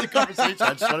to. Jump in the conversation.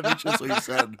 I just want to make sure that's what you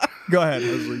said. Go ahead.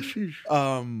 I was like, sheesh.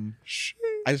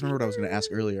 I just remember what I was going to ask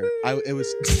earlier. It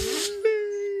was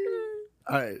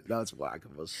All right, that's whack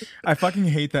of us. I fucking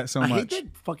hate that so I much. hate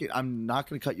that fucking. I'm not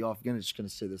gonna cut you off again. I'm just gonna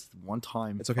say this one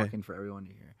time. It's okay. Fucking for everyone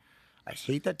to hear. I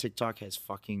hate that TikTok has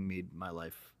fucking made my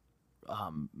life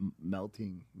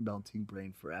melting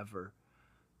brain forever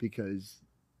because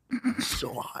it's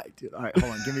so high, dude. All right,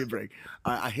 hold on, give me a break.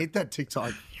 I hate that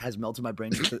TikTok has melted my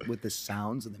brain with the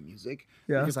sounds and the music.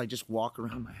 Yeah. Because I just walk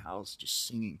around my house just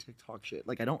singing TikTok shit.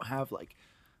 Like I don't have like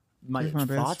my He's my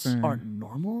best thoughts friend. aren't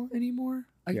normal anymore.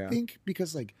 I Yeah. think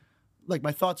because like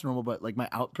my thoughts are normal, but like my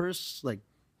outbursts, like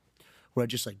where I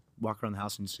just like walk around the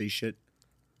house and say shit,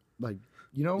 like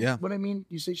you know Yeah. what I mean?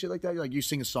 You say shit like that, like you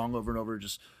sing a song over and over,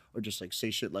 or just like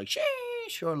say shit like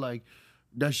sheesh or like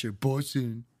that's your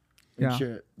boysin and Yeah.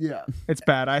 shit. Yeah. It's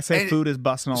bad. I say And- food is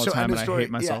busting all the time, end and of I story,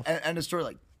 hate myself. Yeah, and the story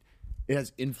like it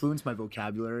has influenced my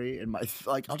vocabulary and my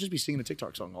like. I'll just be singing a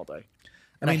TikTok song all day,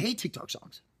 and I hate TikTok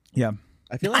songs. Yeah.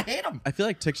 I feel like I hate 'em. I feel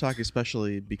like TikTok,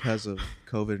 especially because of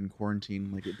COVID and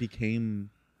quarantine, like it became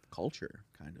culture,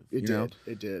 kind of. It you know? did.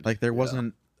 It did. Like there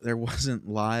wasn't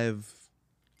live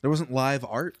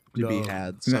art to be No.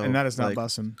 had. So, And that is not like,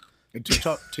 bussin'. And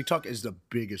TikTok is the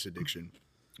biggest addiction.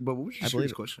 But what was your I believe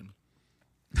serious it. question?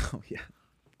 Oh yeah.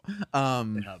 It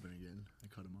happened again.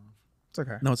 I cut him off. It's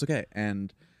okay. No, it's okay.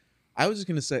 And I was just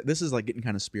gonna say this is like getting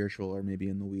kind of spiritual or maybe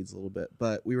in the weeds a little bit,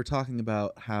 but we were talking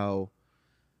about how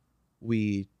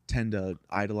we tend to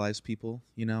idolize people,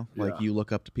 you know? Like Yeah. you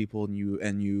look up to people and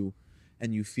you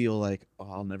feel like, oh,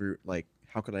 I'll never, like,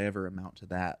 how could I ever amount to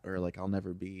that? Or like I'll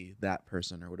never be that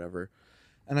person or whatever.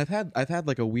 And I've had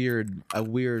like a weird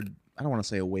I don't want to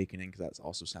say awakening because that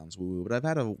also sounds woo woo, but I've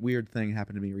had a weird thing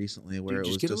happen to me recently where Dude, it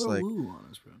was just get just a like little woo on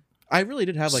us, bro. I really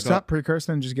did have like Stop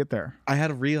precursing and just get there. I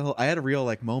had a real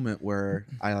like moment where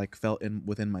I like felt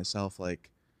within myself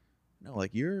like, no,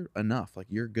 like you're enough, like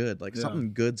you're good, like Yeah.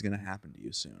 something good's gonna happen to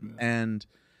you soon. Yeah. And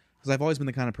because I've always been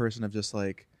the kind of person of just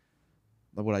like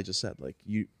what I just said, like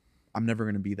I'm never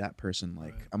gonna be that person.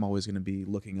 Like Right. I'm always gonna be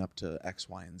looking up to X,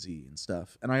 Y, and Z and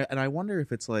stuff. And I wonder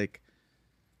if it's like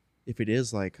if it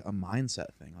is like a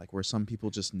mindset thing, like where some people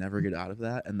just never get out of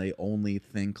that and they only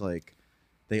think like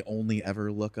they only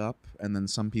ever look up, and then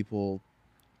some people.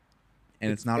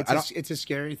 And it's not. It's a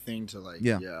scary thing to like.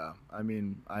 Yeah. Yeah. I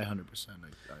mean, I 100%. I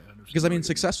 100%. Because I mean, agree.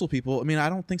 successful people. I mean, I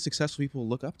don't think successful people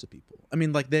look up to people. I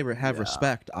mean, like they have Yeah.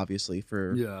 respect, obviously,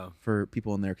 for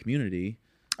people in their community.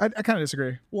 I kind of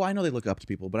disagree. Well, I know they look up to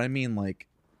people, but I mean, like,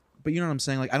 but you know what I'm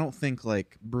saying? Like, I don't think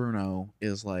like Bruno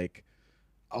is like,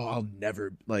 oh, I'll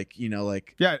never like, you know,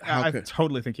 like. Yeah, how I could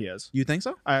totally think he is. you think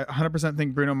so? I 100%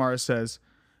 think Bruno Mars says,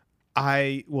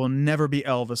 I will never be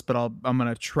Elvis, but I'm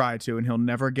going to try to, and he'll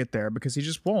never get there because he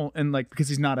just won't. And like, because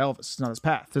he's not Elvis, it's not his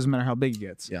path. Doesn't matter how big he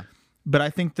gets. Yeah. But I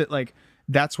think that like,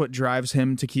 that's what drives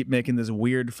him to keep making this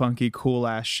weird, funky, cool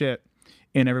ass shit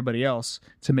and everybody else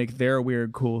to make their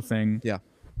weird, cool thing. Yeah.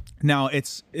 Now,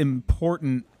 it's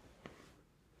important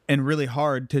and really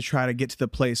hard to try to get to the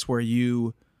place where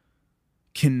you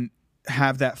can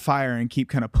have that fire and keep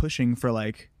kind of pushing for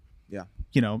like, Yeah.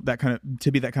 you know, that kind of,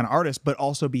 to be that kind of artist, but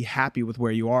also be happy with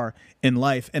where you are in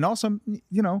life. And also,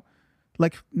 you know,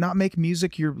 like not make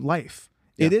music your life.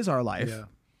 Yeah. It is our life. Yeah.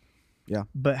 Yeah.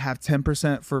 But have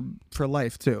 10% for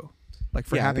life too. Like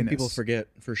for Yeah, I think happiness. people forget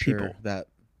for sure People. that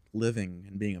living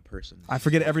and being a person. I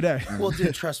forget it every day. Well,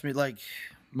 dude, trust me. Like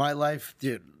my life,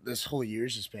 dude, this whole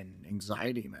year's just been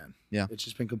anxiety, man. Yeah. It's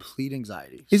just been complete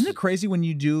anxiety. Isn't it crazy when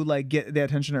you do like get the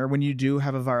attention or when you do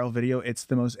have a viral video, it's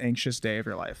the most anxious day of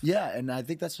your life? Yeah, and I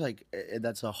think that's like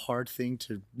that's a hard thing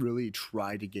to really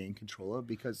try to gain control of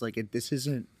because like this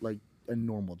isn't like a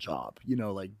normal job, you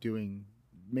know, like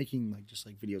making like just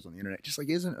like videos on the internet just like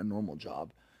isn't a normal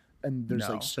job, and there's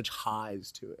No. like such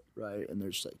highs to it, right? And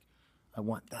there's like, I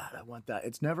want that.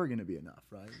 It's never gonna be enough,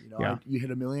 right? You know, Yeah. you hit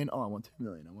 1 million, oh, I want 2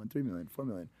 million, I want 3 million, 4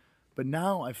 million, but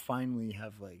now I finally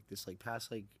have like this like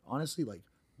past like honestly like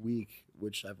week,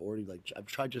 which I've already like I've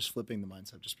tried just flipping the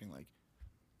mindset, just being like,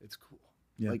 it's cool.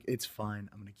 Yeah. Like it's fine.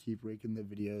 I'm gonna keep raking the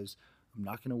videos. I'm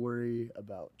not gonna worry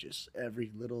about just every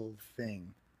little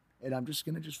thing, and I'm just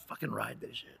gonna just fucking ride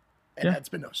this shit. And Yeah. that's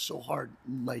been so hard.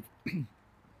 Like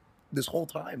this whole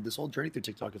time, this whole journey through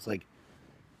TikTok, it's like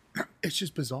it's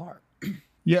just bizarre.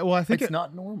 Yeah, well, I think It's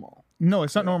not normal. no,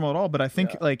 it's not normal at all. But I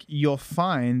think Yeah. like you'll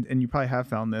find, and you probably have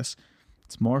found this,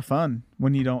 it's more fun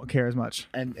when you don't care as much,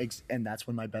 And that's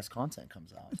when my best content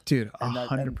comes out. dude. And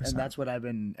 100%. and that's what I've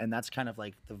been, and that's kind of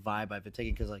like the vibe I've been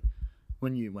taking, because like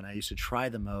when I used to try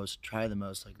the most,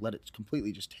 like let it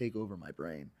completely just take over my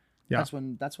brain. Yeah.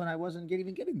 That's when I wasn't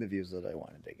even getting the views that I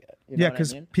wanted to get. You Yeah, know what I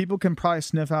because mean? people can probably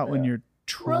sniff out when Yeah. you're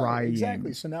trying. Right,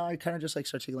 exactly. So now I kind of just like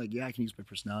start thinking like, yeah, I can use my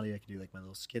personality. I can do like my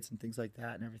little skits and things like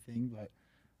that and everything, but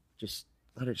just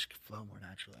let it just flow more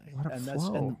naturally. Let it and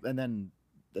flow. and then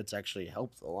that's actually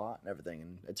helped a lot and everything.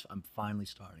 And I'm finally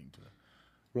starting to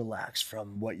relax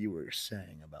from what you were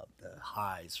saying about the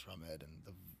highs from it and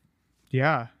the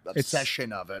Yeah, it's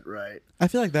obsession of it, right? I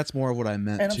feel like that's more of what I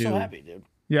meant And I'm too. so happy, dude.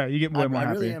 yeah. You get way more I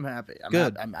happy. really am happy.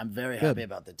 Good. I'm very Good. happy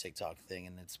about the TikTok thing,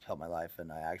 and it's helped my life.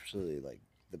 And I actually like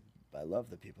I love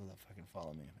the people that fucking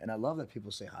follow me, and I love that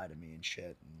people say hi to me and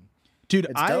shit. And Dude,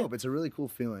 it's dope. It's a really cool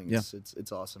feeling. Yeah.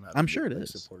 It's awesome. I'm sure it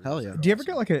is. Hell yeah. Do you ever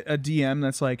get like a DM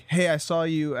that's like, "Hey, I saw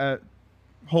you at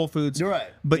Whole Foods, You're right.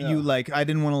 but Yeah. you like I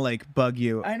didn't want to like bug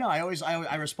you." I know.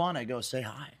 I respond. I go, say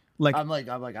hi. Like- I'm like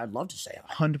I'd love to say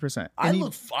hi. 100%. I And you-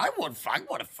 want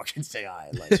to fucking say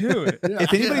hi. Like, dude.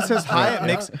 If anybody says hi, it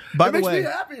makes. By it the makes way, me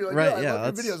happy. Like, Right, I yeah, love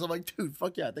your that's- videos. I'm like, dude,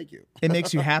 fuck yeah, thank you. it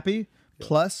makes you happy.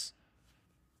 Plus,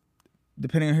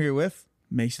 depending on who you're with,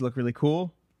 makes you look really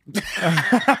cool.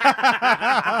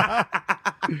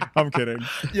 I'm kidding.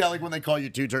 Yeah, like when they call you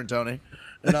Two-Turn Tony.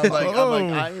 And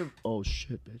oh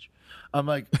shit, bitch. I'm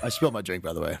like, I spilled my drink,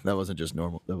 by the way. That wasn't just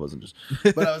normal. That wasn't just.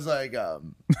 But I was like, Oh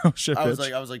shit, I was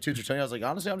bitch. like Two-Turn Tony. I was like,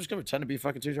 honestly, I'm just gonna pretend to be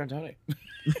fucking Two-Turn Tony.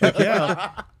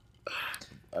 Yeah.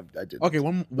 I did. Okay,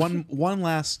 one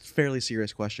last fairly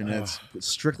serious question. And it's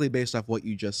strictly based off what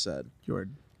you just said,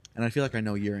 Jordan, and I feel like I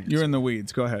know your answer. you're in the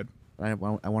weeds. Go ahead. I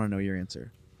want to know your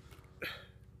answer.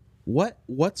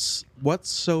 What's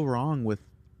so wrong with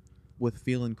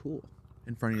feeling cool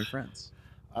in front of your friends?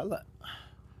 I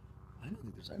don't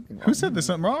think there's anything wrong. Who said there's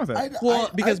something wrong with that?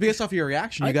 Well, because based off your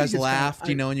reaction, I you guys think it's laughed,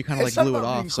 kinda- and you kind of like it's not blew it about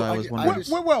off. being So cool. I was I wondering.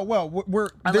 just-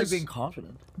 well, I like there's, being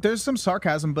confident. there's some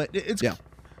sarcasm, but it's Yeah.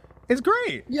 it's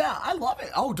great. Yeah, I love it.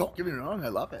 Oh, don't get me wrong. I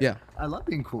love it. Yeah. I love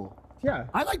being cool. Yeah,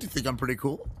 I like to think I'm pretty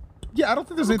cool. yeah. I don't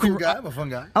think there's I'm a anything. cool guy. I'm a fun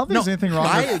guy. I don't think there's anything wrong.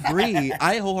 I with agree.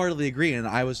 I wholeheartedly agree, and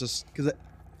I was just because,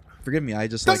 forgive me, I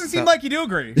just Doesn't seem like you do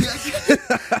agree.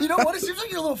 You know what? It seems like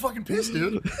you're a little fucking pissed,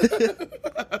 dude.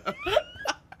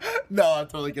 No, I'm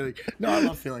totally kidding. No, I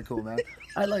love feeling cool, man.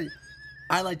 I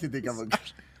like to think I'm a cool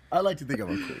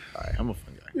guy. I'm a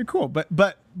fun guy. You're cool,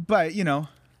 but you know,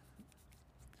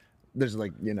 There's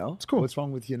like, It's cool. What's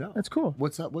wrong with It's cool.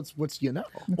 What's up? What's Well,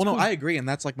 no, I agree, and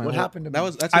that's like my. What whole- happened to That me?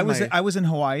 was that's. I in was my, I was in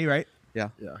Hawaii, right? yeah.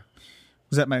 Yeah.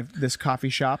 Was at this coffee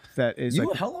shop that is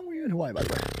like How long were you in Hawaii, by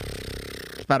the way?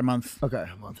 about a month. Okay,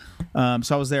 a month.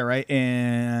 So I was there, right?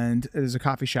 And there's a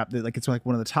coffee shop that it's like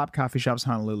one of the top coffee shops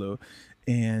in Honolulu,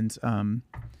 and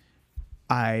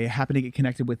I happen to get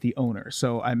connected with the owner.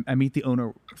 So I meet the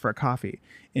owner for a coffee,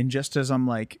 and just as I'm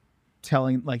like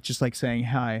saying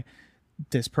hi,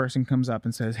 this person comes up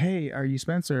and says, "Hey, are you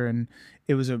Spencer?" And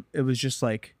it was just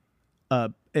like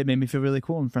it made me feel really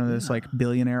cool in front of this like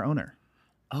billionaire owner.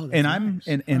 Oh, that's And I'm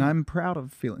nice. and I'm proud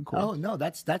of feeling cool. Oh no,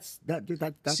 that's dude,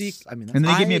 that's. See, I mean, that's, And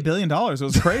then he gave me I- $1 billion. It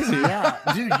was crazy. yeah,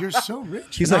 dude, you're so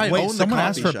rich. He's And like, I "Wait, own the someone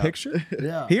asked for coffee a shop." picture?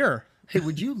 Yeah. Here." Hey,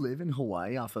 would you live in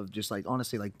Hawaii off of just like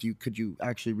honestly, like could you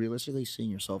actually realistically seeing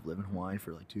yourself live in Hawaii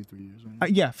for like 2-3 years? Right now?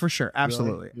 Yeah, for sure.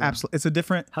 Absolutely. Yeah. Absolutely. It's a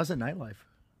different, How's the nightlife?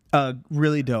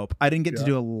 really dope. I didn't get to Yeah.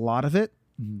 do a lot of it,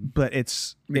 but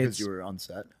it's Because you were on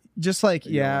set. just like,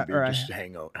 You don't yeah, wanna be or just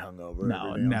hungover. No,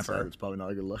 every day on never. set. It's probably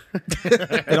not a good look.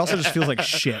 it also just feels like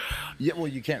shit. Yeah, well,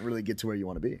 you can't really get to where you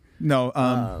want to be.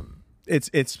 No,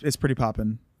 it's pretty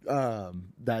poppin'.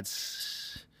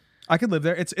 That's. I could live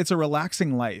there. It's a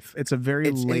relaxing life. It's a very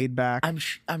It's- laid back.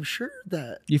 I'm sure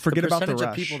that You forget about the percentage rush.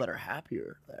 of people that are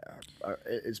happier there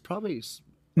is probably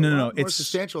No, more it's-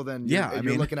 substantial than Yeah, you're, I you're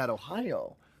mean- looking at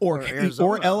Ohio or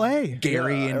Arizona. LA.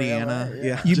 Gary, Yeah, or Indiana. LA,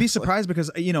 yeah. You'd be surprised because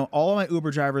all of my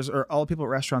Uber drivers or all the people at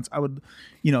restaurants, I would,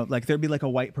 like there'd be like a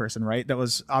white person, right? That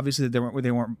was obviously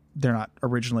they're not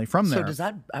originally from there. So does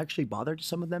that actually bother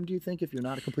some of them? Do you think if you're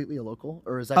not completely a local,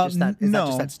 or is that just that no.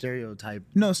 just that stereotype?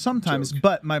 No, sometimes. joke?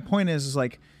 But my point is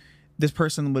like, this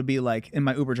person would be like in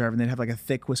my Uber driver, and they'd have like a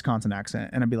thick Wisconsin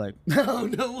accent, and I'd be like, No,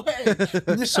 no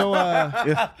way. so,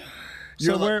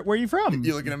 You're where are you from?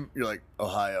 You look at him, you're like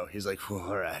Ohio. He's like,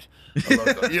 all right. A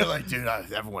local. You're like, dude,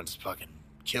 everyone's fucking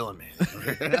killing me.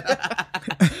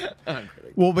 I'm kidding.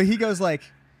 Well, but he goes,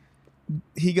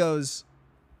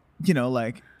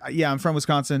 yeah, I'm from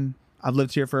Wisconsin. I've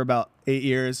lived here for about 8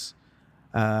 years.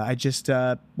 I just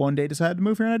one day decided to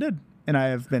move here, and I did. And I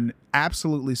have been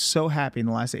absolutely so happy in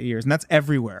the last 8 years. And that's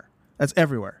everywhere.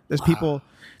 There's people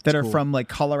that are from like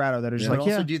Colorado that are just But like,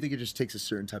 also, yeah. do you think it just takes a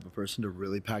certain type of person to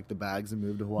really pack the bags and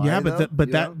move to Hawaii? Yeah, but though?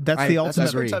 that's the That's ultimate. That's a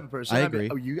agree. certain type of person. I mean, agree.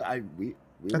 we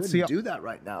That's wouldn't the- do that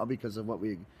right now because of what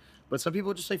we. But some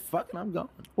people just say, "Fuck it, I'm going,"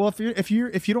 Well, if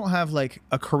you don't have like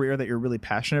a career that you're really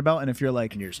passionate about, and if you're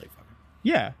like, and you're just like, "Fuck it."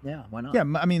 yeah, Yeah, why not? yeah,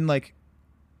 I mean, like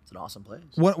It's an awesome place.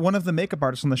 one of the makeup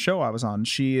artists on the show I was on,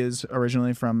 she is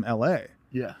originally from LA,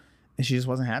 Yeah, and she just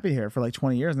wasn't happy here for like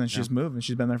 20 years, and then she just moved, and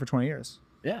she's been there for 20 years,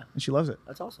 yeah, and she loves it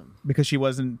that's awesome. because she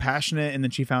wasn't passionate, and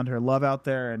then she found her love out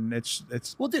there, and it's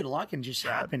Well, dude, a lot can just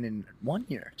happen in 1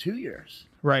 year, 2 years.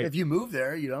 Right. If you move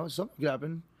there, something could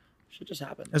happen. Shit just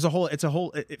happened.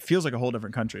 it feels like a whole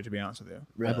different country, to be honest with you.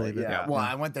 Really? believe it. Yeah. Yeah. Well,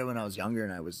 I went there when I was younger,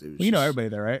 and it was Well, you know everybody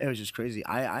there, right? It was just crazy.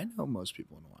 I know most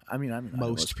people in Hawaii. I mean, I know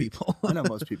Most people. I know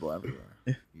most people everywhere.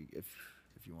 If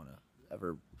you want to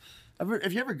ever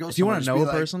if you ever go, you somewhere, wanna just know be a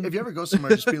like- person? If you ever go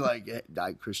somewhere, just be like,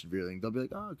 hey, Christian Beerling. They'll be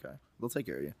like, oh, okay, we'll take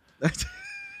care of you.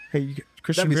 Hey,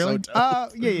 Christian That'd be so Green?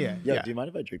 dope. Yeah. Do you mind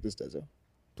if I drink this Dezo?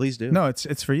 Please do. No,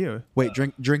 it's for you. Wait,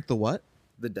 drink the what?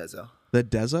 The Dezo. The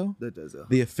Dezo? The Dezo.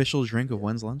 The official drink of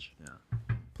When's Lunch?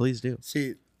 Yeah. Please do.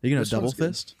 See, Are you gonna this double one's good.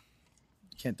 fist?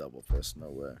 You can't double fist. No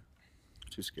way.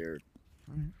 Too scared.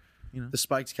 You know. The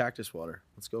spiked cactus water.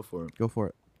 Let's go for it. Go for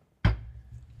it.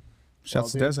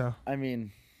 Shouts to dude, Dezo. I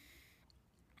mean,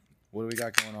 what do we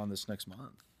got going on this next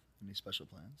month? Any special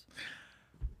plans?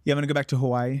 Yeah, I'm gonna go back to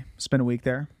Hawaii, spend a week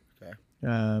there, Okay.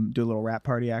 do a little rap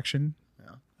party action.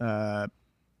 Yeah.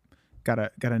 Got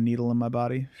a needle in my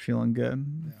body, feeling good,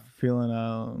 feeling Feeling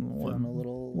a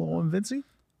little Vinci.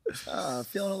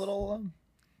 feeling a little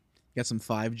Got some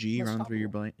 5G running through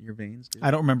your veins, dude.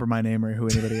 I don't remember my name or who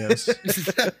anybody is.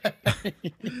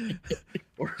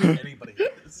 Or who anybody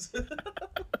is.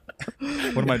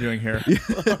 What am I doing here?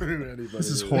 This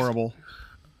is horrible.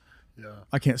 Yeah.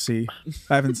 I can't see.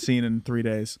 I haven't seen in 3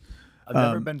 days. I've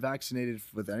never been vaccinated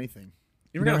with anything.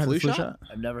 You ever got a had flu the flu shot?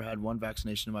 I've never had one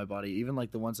vaccination in my body, even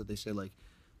like the ones that they say like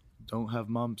don't have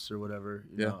mumps or whatever.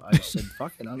 You know, I just said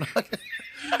fuck it. I'm not.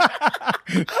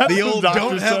 The old doctor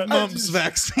don't have said. mumps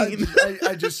vaccine.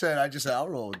 I just said I'll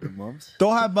roll with the mumps.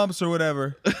 Don't have bumps or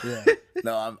whatever. Yeah.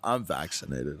 No, I'm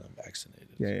vaccinated. I'm vaccinated.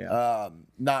 Yeah.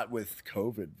 Not with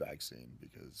COVID vaccine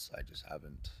because I just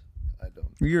haven't. I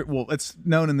don't. It's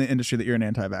known in the industry that you're an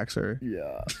anti-vaxxer.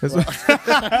 Yeah.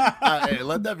 Well, Hey,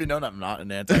 let that be known. I'm not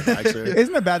an anti-vaxxer.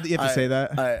 Isn't it bad that you have to say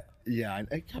that?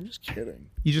 I'm just kidding.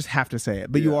 You just have to say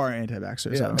it, but you are an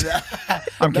anti-vaxxer. So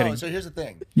I'm kidding. So here's the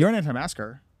thing. you're an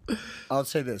anti-masker. I'll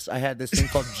say this. I had this thing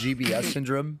called GBS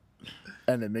syndrome,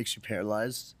 and it makes you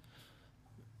paralyzed.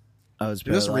 I was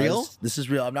paralyzed. Is this real? This is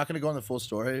real. I'm not going to go on the full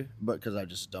story, but because I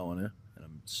just don't want to, and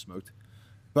I'm smoked.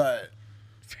 But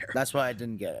that's why I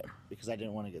didn't get it, because I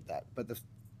didn't want to get that. But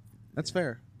That's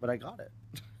fair. I got it.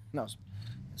 No, it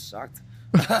sucked.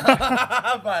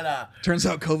 But Turns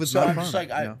out COVID's so not I'm fun. just like,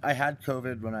 you know? I had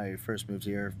COVID when I first moved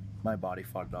here. My body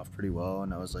fought it off pretty well,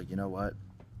 and I was like, you know what?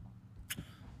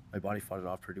 My body fought it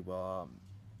off pretty well.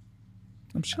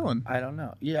 I'm chilling. I don't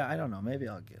know. Yeah, I don't know. Maybe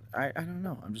I'll get it. I don't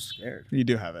know. I'm just scared. You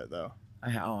do have it though.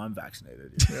 I'm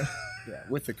vaccinated. Yeah. Yeah,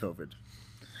 with the COVID.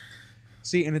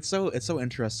 See, and it's so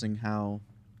interesting how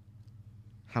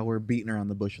we're beating around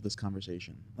the bush with this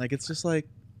conversation. Like it's just like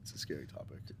It's a scary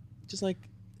topic.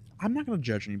 I'm not gonna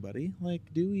judge anybody. Like,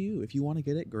 do you? If you want to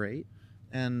get it, great.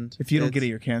 And If you don't get it,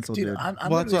 you're canceled, dude. Dude, I'm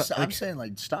like- saying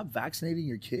like stop vaccinating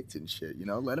your kids and shit. You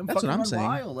know, let them That's fucking what I'm run saying.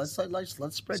 wild.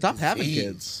 Let's spread. stop having disease.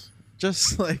 kids.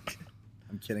 Just like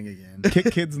I'm kidding again.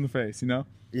 Kick kids in the face, you know?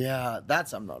 Yeah,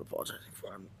 I'm not apologizing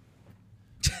for.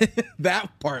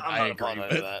 that part. I I'm not agree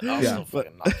apologizing with. for that. I'll still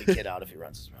fucking knock the kid out if he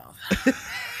runs his mouth.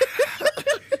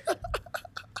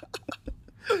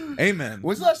 Amen.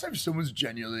 When's the last time someone's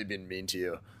genuinely been mean to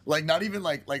you? Like not even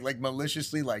like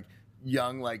maliciously, like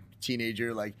young, like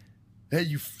teenager, like, hey,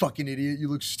 you fucking idiot, you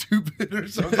look stupid or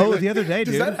something. Oh, Like, the other day,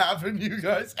 does dude. that happen to you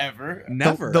guys ever?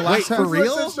 Never. The last Wait, time- for When's the last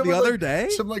real? time The someone, other like, day?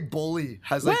 some like bully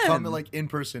has like come When? like in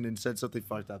person and said something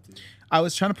fucked up to you. I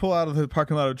was trying to pull out of the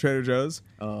parking lot of Trader Joe's,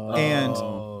 and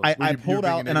I Were you pulled being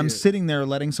out, an and I'm idiot? sitting there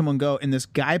letting someone go, and this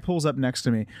guy pulls up next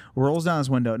to me, rolls down his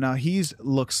window. Now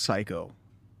looks psycho,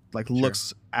 like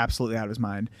looks absolutely out of his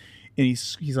mind, and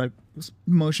he's like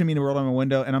motioning me to roll down my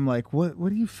window, and I'm like, what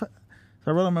do you? So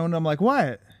I roll down my window. I'm like,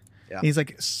 what? Yeah. And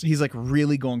he's like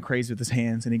really going crazy with his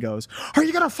hands, and he goes, "Are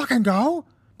you gonna fucking go?"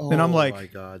 And I'm like, oh my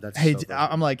god, that's "Hey, so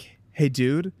I'm like, hey,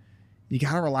 dude, you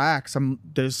gotta relax.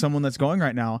 There's someone that's going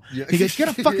right now." Yeah. He goes, "You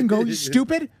gotta fucking go, you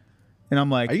stupid." And I'm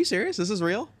like, Are you serious? This is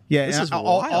real? yeah. This and is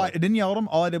all wild. I didn't yell at him.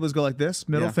 All I did was go like this,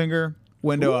 middle Yeah. finger,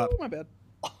 window up. Ooh, my bad.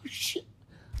 oh shit.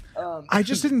 I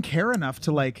just didn't care enough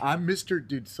to like. I'm Mr.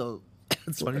 Dude. So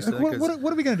it's funny. you say that What, 'cause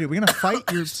what are we gonna do? We're gonna fight?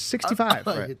 You're 65.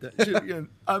 I hate that. Dude, yeah,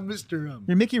 I'm Mr.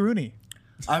 You're Mickey Rooney.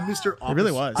 I'm Mr. Opposite. It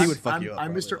really was. He would fuck you up,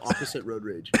 I'm probably. Mr. Opposite Road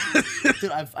Rage.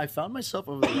 Dude, I found myself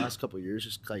over the last couple of years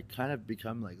just like kind of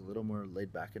become like a little more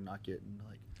laid back and not getting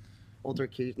like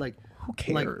altercation. Like Who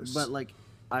cares? But like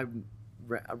I'm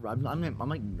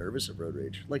like nervous of road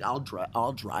rage. Like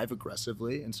I'll drive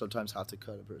aggressively and sometimes have to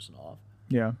cut a person off.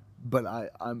 Yeah. But I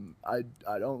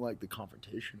don't like the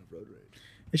confrontation of road rage.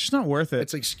 It's just not worth it.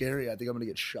 It's like scary. I think I'm gonna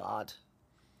get shot.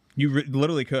 You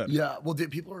literally could. Yeah, well,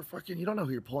 dude, people are fucking. You don't know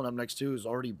who you're pulling up next to. Who's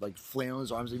already like flailing his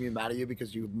arms and being mad at you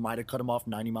because you might have cut him off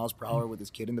 90 miles per hour with his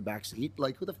kid in the back seat.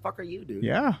 Like, who the fuck are you, dude?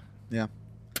 Yeah. Yeah.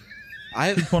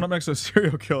 I Pulling up next to a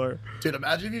serial killer. Dude,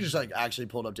 imagine if you just like actually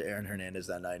pulled up to Aaron Hernandez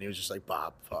that night and he was just like,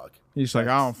 Bob, fuck. He's just like,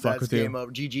 I don't fuck That's with game you.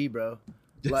 over. GG, bro.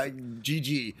 Like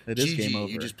GG. It is GG. game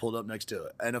over. You just pulled up next to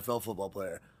an NFL football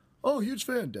player. Oh, huge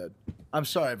fan, Dad. I'm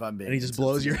sorry if I'm being. and he just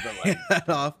blows your insensitive, but, like, head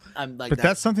off. I'm like. But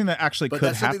that's something that actually But could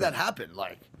that's happen. something that happened.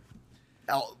 Like,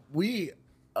 we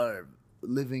are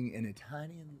living in a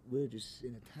tiny. We're just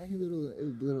in a tiny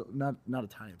little, not a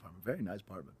tiny apartment, very nice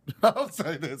apartment. I'll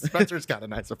say this: Spencer's got a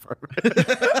nice apartment.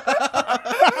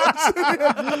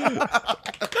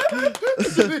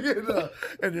 Sitting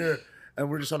in your and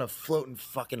we're just on a floating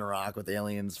fucking rock with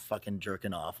aliens fucking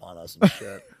jerking off on us and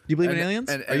shit. Do you believe in And- aliens?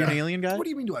 and- Are you an and- alien guy? What do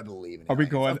you mean? Do I believe in? Are we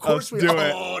aliens? going? Of course Let's we. do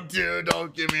it. Oh, dude,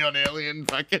 don't give me on alien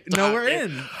fucking. No, we're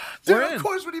topic. in. Dude, We're of in.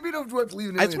 course. What do you mean? Do I believe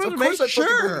in I aliens? just wanted Of to make course I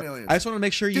fucking believe sure. in aliens. I just want to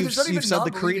make sure Dude, you've, there's not even you've said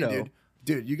the non-believing, credo.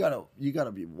 Dude, you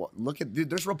gotta be look at dude.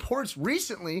 There's reports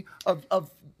recently of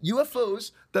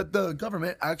UFOs that the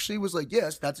government actually was like,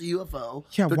 yes, that's a UFO.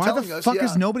 Yeah, They're why telling the us, fuck yeah.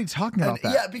 is nobody talking about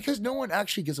And, that? yeah, because no one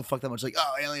actually gives a fuck that much. Like,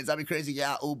 oh, aliens, that'd be crazy.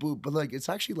 Yeah, oh, boo. But like, it's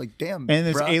actually like, damn. And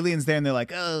there's bruh. aliens there, and they're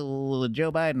like, "Oh,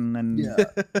 Joe Biden," and Yeah,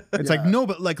 it's like, no,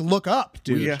 but like, look up,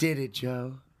 dude. we Yeah. did it,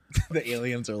 Joe. The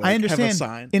aliens are like, I have a understand,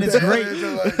 sign. and it's The great. aliens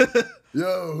are like,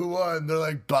 yo, who won? They're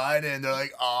like Biden. They're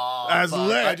like, oh, That's fuck,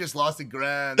 lit. I just lost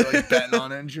 $1,000. They're like betting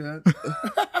on it and shit.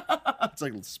 It's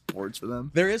like sports for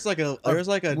them. There's like a We're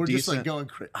decent. just like going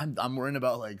crazy. I'm worrying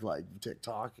about like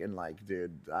TikTok and like,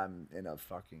 dude, I'm in a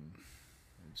fucking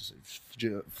just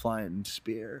flying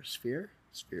sphere. Spirit.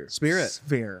 Sphere.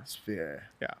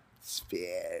 Yeah.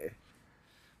 Sphere.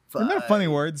 Isn't that a funny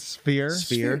word? Sphere.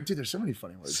 Sphere. Dude, there's so many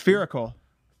funny words. Spherical.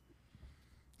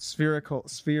 Spherical.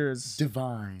 Spheres.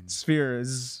 Divine. Sphere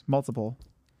is multiple.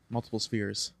 Multiple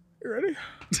spheres. You ready?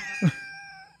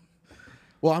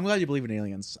 Well, I'm glad you believe in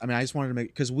aliens. I mean, I just wanted to make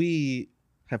because we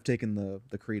have taken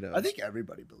the credo. I think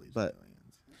everybody believes But- in aliens.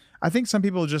 I think some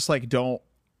people just like don't.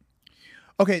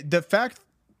 Okay,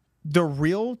 the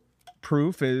real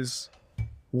proof is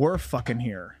we're fucking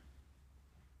here.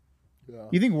 Yeah.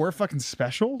 You think we're fucking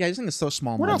special? Yeah, I just think it's so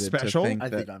small. We're not special. To think I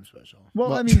that, think I'm special.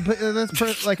 Well, I mean, but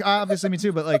that's like obviously me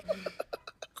too. But like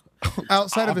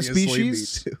outside of a Obviously me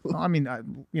species, too. I mean,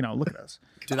 look at us.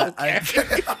 Dude,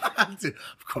 dude,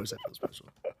 of course I feel special.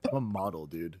 I'm a model,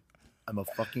 dude. I'm a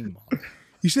fucking model.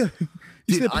 You see the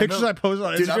Dude, pictures I posted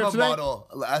on Dude, I'm Instagram a today? model.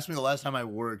 Ask me the last time I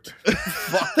worked.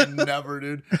 Fucking never,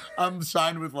 dude. I'm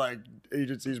signed with like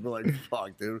agencies, but like,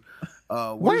 fuck, dude.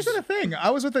 Why is that a thing? I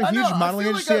was with a I huge know, I modeling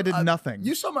feel like agency. I did nothing.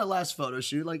 You saw my last photo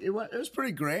shoot. Like it was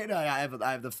pretty great. I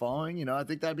have the following. You know, I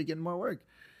think that'd be getting more work.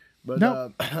 But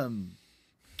No. and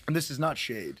this is not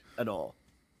shade at all.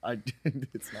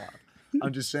 It's not.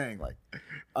 I'm just saying, like,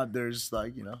 there's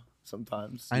like, you know,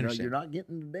 sometimes I you know, understand. you're not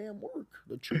getting the damn work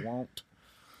that you want.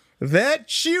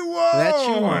 That you won't. That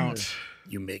you won't.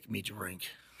 You make me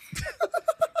drink.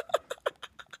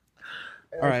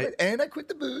 All right. And I quit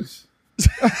the booze.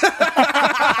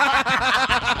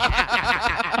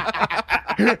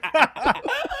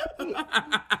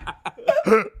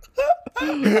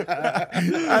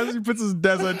 As he puts his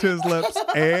desert to his lips,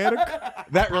 and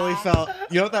That really felt.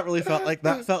 You know what that really felt like?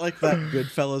 That felt like that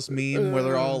Goodfellas meme where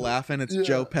they're all laughing. It's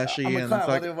Joe Pesci I'm a and clown. it's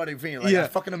What like, do everybody feel? Like, yeah. I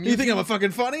fucking You amuse think I'm a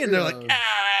fucking funny? And they're like,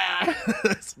 ah.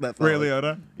 That's Ray like-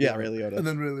 Liotta. Yeah, Ray Liotta. And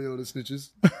then Ray Liotta snitches.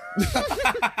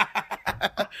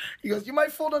 He goes, "You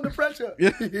might fold under pressure."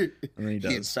 Yeah. And then he He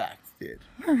in does. fact did.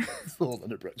 Fold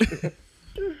under pressure.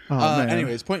 Oh, man.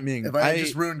 Anyways, point being, If I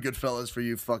just ruined Goodfellas for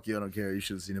you, fuck you. I don't care. You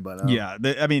should have seen it by now. Yeah,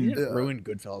 I mean, you didn't ruin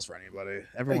Goodfellas for anybody.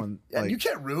 Everyone, Yeah, like, you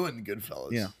can't ruin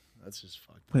Goodfellas. Yeah. That's just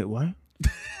fucked. wait, what?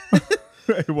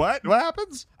 Wait, what? What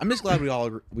happens? I'm just glad we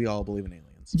all believe in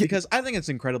aliens because I think it's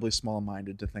incredibly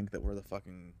small-minded to think that we're the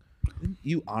fucking.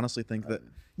 You honestly think that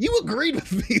you agreed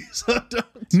with me? So don't.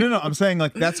 No, I'm saying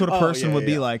like that's what a Oh, person yeah, would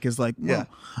be yeah. like. Is like, Yeah. well,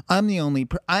 I'm the only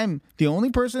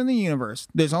person in the universe.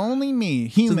 There's only me,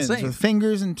 humans insane. with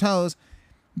fingers and toes.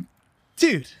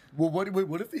 Dude, Well, what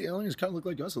if the aliens kind of look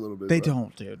like us a little bit? they bro?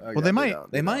 don't, dude. Oh, Well, yeah, they might.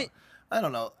 don't. They might. I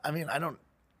don't know. I mean, I don't.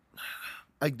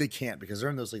 Like they can't because they're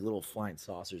in those like little flying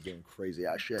saucers doing crazy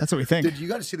ass shit. That's what we think. Dude, you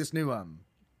got to see this new.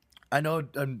 I know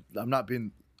I'm not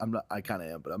being. I'm not. I kind of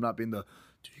am, but I'm not being the.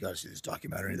 Dude, you got to see this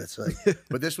documentary. That's like.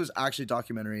 But this was actually a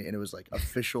documentary, and it was like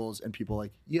officials and people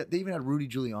like. Yeah, they even had Rudy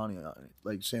Giuliani on it,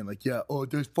 like saying like, yeah, oh,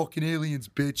 there's fucking aliens,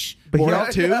 bitch. But he Yeah,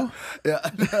 ought to. Yeah.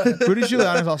 Rudy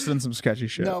Giuliani's also done some sketchy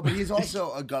shit. No, but he's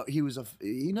also a guy. He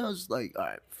knows like, all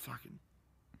right, fucking.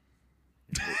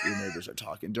 Your neighbors are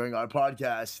talking during our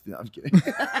podcast. No, I'm kidding.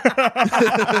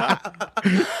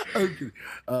 I'm kidding.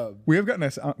 we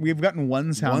have gotten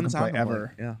one sound complaint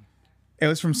ever. Yeah. It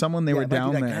was from someone they were it might be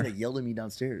down that there. guy that yelled at me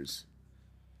downstairs,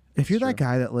 If you're that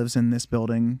guy that lives in this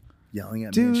building, yelling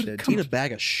at Dude, me and shit. Eat a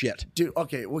bag of shit. Dude,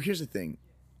 okay. Well, here's the thing.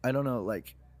 I don't know.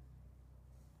 Like,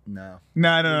 no.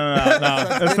 no,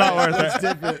 it's not worth Let's it.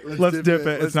 dip it. Let's dip it.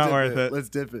 Let's It's not dip worth it. Let's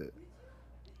dip it.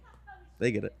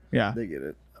 They get it. Yeah, They get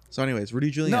it. So, anyways,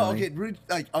 Rudy Giuliani. No, okay.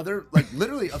 Like other, like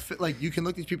literally, like you can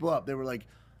look these people up. They were like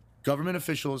government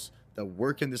officials that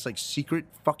work in this like secret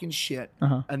fucking shit,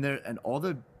 Uh-huh. and all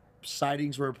the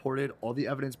sightings were reported, all the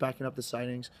evidence backing up the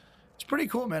sightings. It's pretty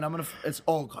cool, man. I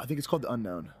think it's called The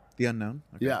Unknown. The Unknown.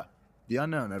 Okay. Yeah, The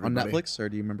Unknown. On Everybody. Netflix, or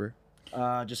do you remember?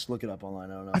 Just look it up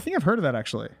online. I don't know. I think I've heard of that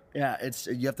actually. Yeah,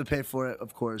 you have to pay for it,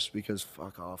 of course, because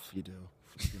fuck off, you do.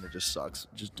 It just sucks.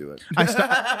 Just do it.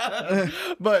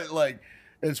 But like,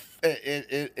 it's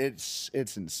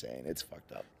insane. It's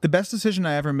fucked up. The best decision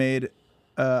I ever made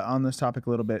on this topic a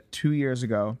little bit 2 years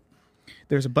ago.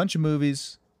 There's a bunch of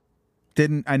movies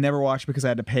I never watched because I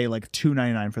had to pay like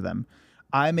 $2.99 for them.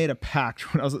 I made a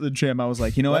pact when I was at the gym. I was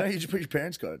like, you know Why what? don't you just put your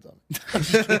parents' cards on?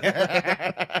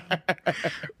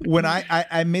 When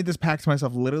I made this pact to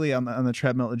myself literally on the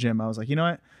treadmill at the gym, I was like, you know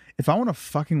what? If I want to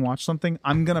fucking watch something,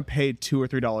 I'm going to pay $2 or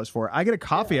 $3 for it. I get a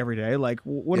coffee every day. Like,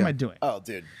 what am I doing? Oh,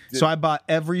 dude. So I bought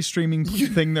every streaming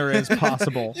thing there is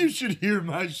possible. You should hear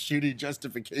my shitty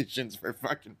justifications for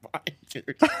fucking buying,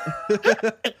 dude.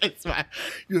 It's fine.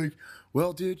 You're like,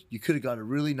 well, dude, you could have got a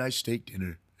really nice steak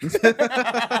dinner.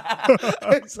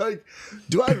 It's like,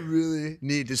 do I really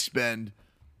need to spend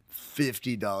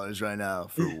 $50 right now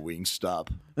for Wingstop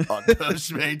on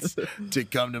Postmates to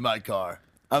come to my car?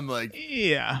 I'm like,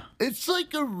 Yeah. it's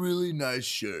like a really nice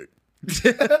shirt.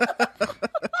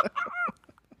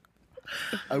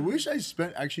 I wish I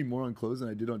spent actually more on clothes than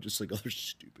I did on just like other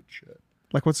stupid shit.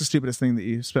 Like, what's the stupidest thing that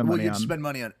you spend Well, money you on? spend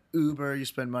money on Uber. You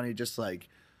spend money just like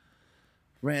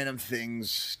random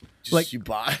things. Just Like- you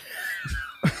buy.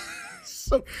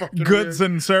 So fucking Goods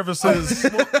weird. and services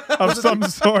of some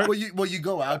sort. Well, you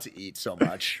go out to eat so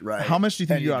much, right? How much do you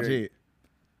think And you go out to drink.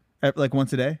 eat? Like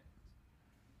once a day?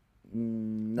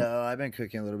 No, I've been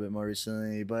cooking a little bit more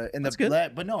recently, but That's good.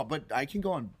 but I can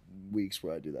go on weeks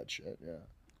where I do that shit. Yeah,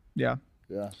 Yeah.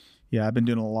 yeah, Yeah, I've been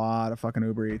doing a lot of fucking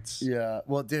Uber Eats. yeah.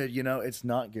 Well, dude, it's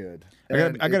not good.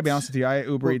 I gotta be honest with you. I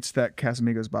Uber Eats that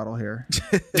Casamigos bottle here.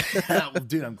 Well,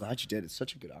 dude, I'm glad you did. It's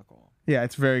such a good alcohol. Yeah,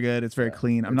 it's very good. It's very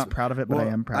clean. I'm not proud of it, but I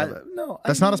am proud of it. No,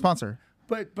 That's not a sponsor.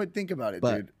 But think about it,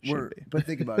 But dude. should be. But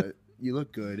think about it. You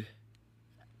look good.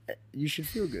 You should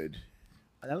feel good.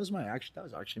 That was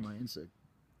actually my Insta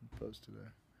post today.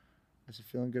 I said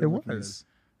feeling good. It looking was.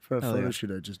 good for a Hell photo yeah.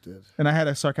 shoot I just did. And I had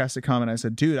a sarcastic comment. I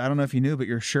said, dude, I don't know if you knew, but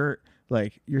your shirt's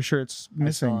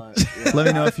missing. saw it, yeah. Let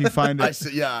me know if you find I it.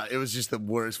 said, yeah, it was just the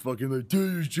worst fucking like,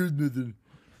 dude, your shirt's missing.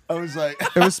 I was like,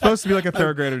 It was supposed to be like a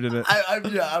third grader did it. I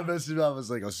messed it up. I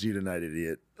was like, I'll see you tonight,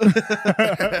 idiot.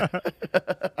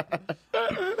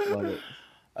 Love it.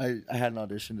 I had an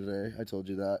audition today. I told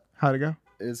you that. How'd it go?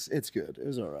 It's good. It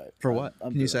was all right. For what?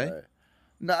 I'm Can you doing say? all right.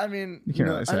 No, I mean, You can't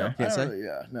no, really I say. don't- I Can't don't say? really-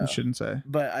 yeah, no. You shouldn't say.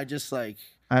 But I just like,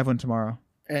 I have one tomorrow.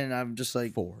 and I'm just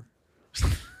like, 4.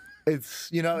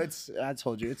 it's I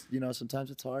told you,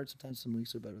 sometimes it's hard. Sometimes some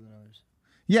weeks are better than others.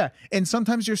 Yeah, and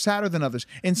sometimes you're sadder than others,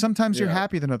 and sometimes you're Yeah.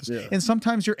 happier than others, Yeah. and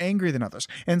sometimes you're angry than others,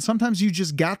 and sometimes you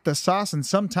just got the sauce, and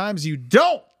sometimes you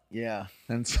don't. Yeah.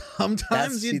 And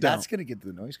sometimes you don't. That's gonna get to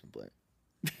the noise complaint.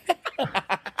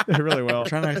 It really will.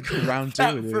 Trying to round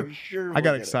 2, dude. For sure. I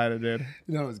got excited, dude.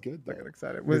 No, it was good. I got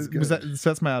excited. It's Was good. that? So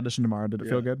that's my audition tomorrow. Did it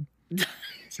feel good? Did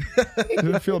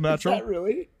it feel Is natural? that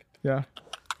really? Yeah.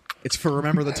 It's for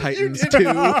Remember the Titans did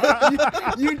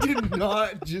 2. You did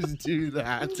not just do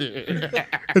that, dude.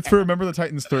 It's for Remember the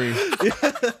Titans 3.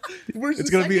 Where's It's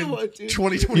the going to be in second one, dude?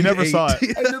 2028. You never saw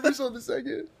it. I never saw the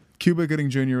second. Cuba Gooding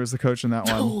Jr. was the coach in that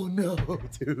one. Oh no,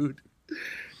 dude.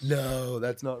 No,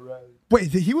 that's not right.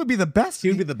 Wait, he would be the best. He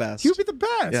would be the best. He would be the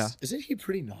best. Yeah. Isn't he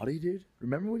pretty naughty, dude?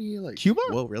 Remember when he like Cuba?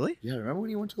 Whoa, really? Yeah, remember when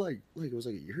he went to like it was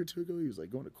like a year or two ago, he was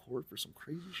like going to court for some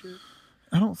crazy shit?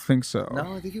 I don't think so.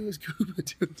 No, I think it was Cuba,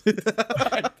 dude.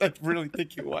 I really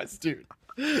think it was, dude.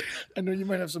 I know you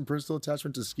might have some personal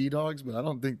attachment to ski dogs, but I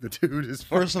don't think the dude is.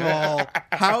 First of all,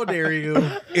 how dare you?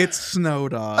 It's Snow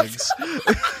Dogs.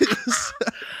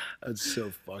 That's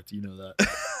so fucked. You know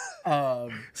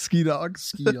that. Ski dogs.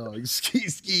 Ski dogs.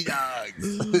 Ski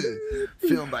dogs.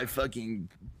 Filmed by fucking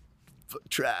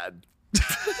Trad.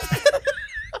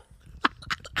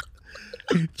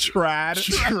 Trad.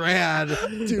 Trad.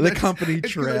 Dude, The that's- company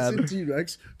it's 'cause I said Trad.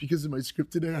 T-Rex because in my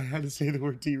script today I had to say the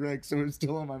word T-Rex, so it's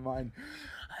still on my mind.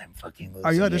 I'm fucking.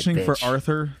 Are you losing it, auditioning for bitch.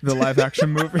 Arthur, the live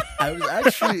action movie? I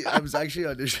was actually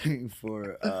auditioning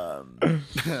for.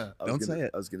 Don't say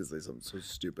it. I was gonna say something so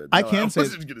stupid. I can say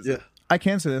wasn't gonna say. Yeah. I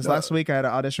can say this. Last week I had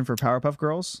an audition for Powerpuff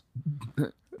Girls, Wait,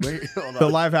 hold the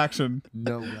on. live action,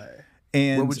 No way.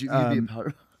 and What would you? You'd be a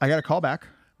power. I got a call back.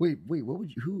 Wait. What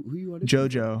would you? Who you auditioning?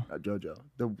 JoJo.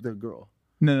 JoJo. The girl.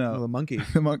 No, Oh, the monkey.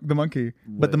 the monkey,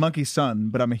 but the monkey's son.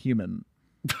 But I'm a human.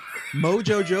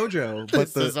 Mojo Jojo.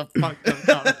 But This is the, a fucked up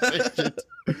conversation.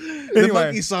 the Anyway,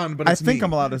 monkey's son, but I it's think me.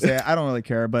 I'm allowed to say it. I don't really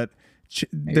care, but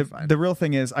you're fine. the real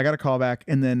thing is I got a call back,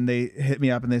 and then they hit me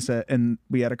up, and they said, and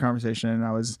we had a conversation, and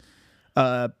I wasn't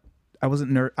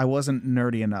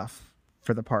nerdy enough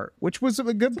for the part, which was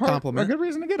a good part, compliment. a good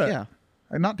reason to get it. Yeah.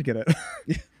 Not to get it,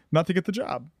 not to get the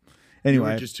job. Anyway,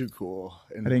 you were just too cool.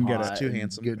 And I didn't get it. hot Too and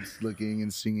handsome. good looking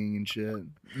and singing and shit.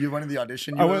 You went in the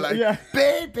audition. You I were went- like, yeah.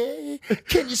 baby,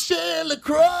 can you sail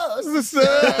across the sun?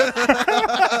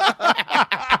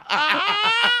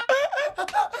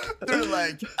 They're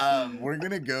like, we're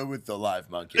gonna go with the live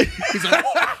monkey. He's like,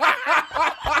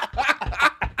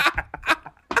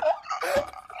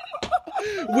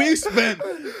 We spent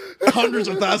hundreds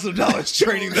of thousands of dollars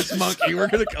training this monkey. We're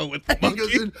gonna go with the he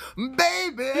goes monkey. in,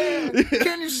 baby,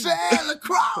 can you sail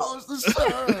across the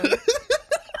sun?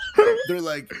 They're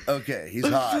like, okay, he's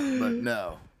hot, but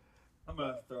no.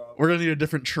 We're gonna need a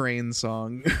different train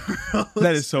song.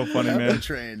 that is so funny, The man.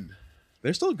 train.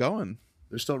 They're still going.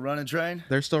 They're still running train?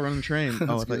 They're still running train. Oh, I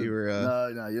That's thought good. you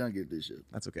were. No, you don't get this shit.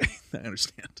 That's okay. I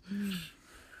understand.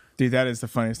 Dude, that is the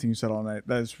funniest thing you said all night.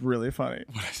 That is really funny.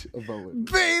 About what?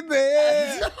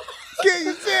 Baby, can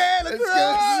you sail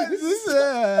across the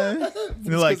sun? And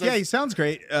they're like, 'cause yeah, he sounds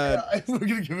great. We're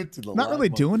gonna give it to the Not live really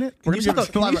monkey. doing it. We're Can gonna you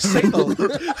give it to say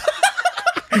the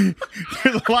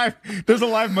live. There's a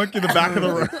live monkey in the back of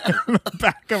the room,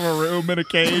 back of a room in a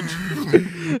cage.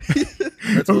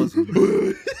 That's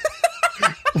awesome.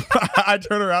 I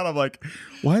turn around. I'm like,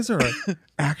 why is there an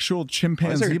actual Why is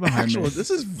chimpanzee there behind me? This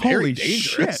is very Holy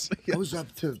dangerous. shit. I was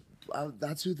up to.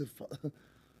 That's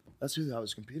who I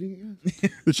was competing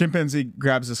against. The chimpanzee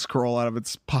grabs a scroll out of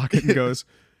its pocket and goes,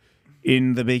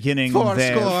 "In the beginning, Four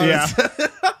there." scores. Yeah,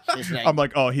 He's like, I'm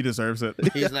like, oh, he deserves it.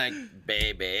 he's like,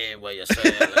 baby, will you say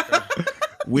it?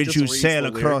 Would just you reads sail the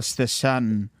across the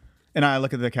sun? And I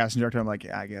look at the casting director. I'm like,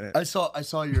 yeah, I get it. I saw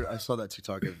that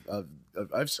TikTok I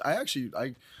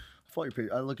follow your page.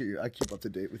 I keep up to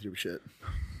date with your shit.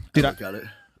 Dude, I look at it.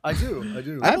 I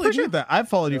do. I appreciate that. I've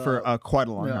followed you for quite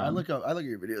a long Yeah, time. I look at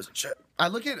your videos and shit. I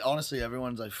look at honestly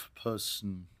everyone's like posts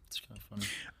and it's kind of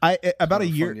funny. About a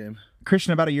Fun year, game.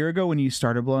 Christian, about a year ago when you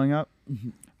started blowing up,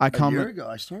 I A year comment. ago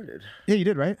I started. Yeah, you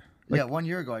did, right? Yeah, 1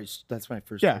 year ago that's when I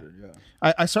first Yeah. started.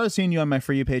 Yeah. I started seeing you on my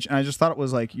For You page, and I just thought it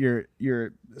was like your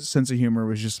sense of humor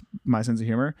was just my sense of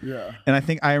humor. Yeah. And I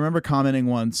think I remember commenting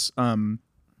once,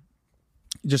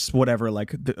 just whatever,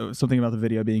 like something about the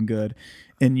video being good,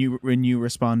 and you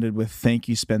responded with "Thank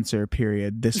you, Spencer."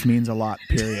 Period. This means a lot.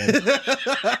 Period. And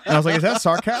I was like, is that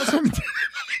sarcasm?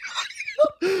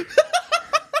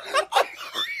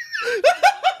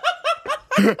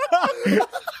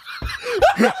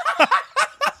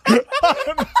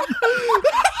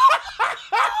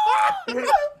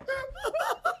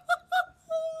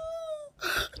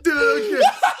 Dude, okay.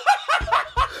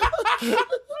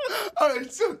 All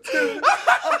right, so dude.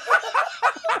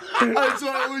 All right, so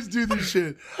I always do this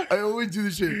shit.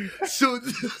 So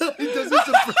it doesn't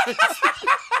surprise me.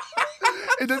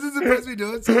 It doesn't surprise me,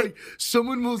 no. It's like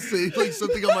someone will say like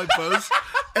something on my post,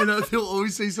 and they'll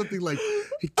always say something like,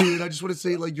 hey, "Dude, I just want to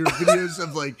say like your videos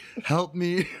have like helped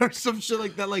me," or some shit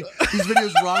like that. Like these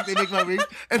videos rock, they make my week,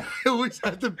 and I always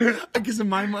have to, because in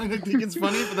my mind I think it's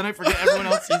funny, but then I forget everyone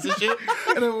else sees the shit,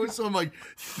 and I'm like,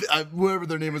 whoever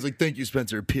their name was, like, "Thank you,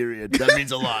 Spencer." Period. That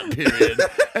means a lot. Period.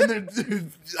 And then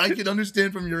I can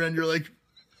understand from your end. You're like,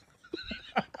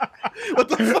 what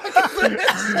the fuck is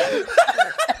this?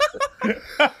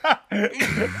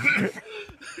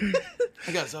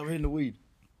 I gotta stop hitting the weed.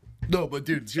 No, but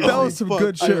dude, That seriously, was some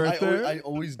good shit right there. I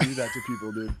always do that to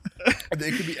people, dude.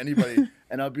 It could be anybody,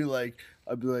 and I'd be like,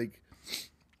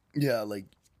 yeah, like,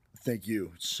 thank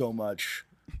you so much.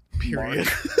 Period.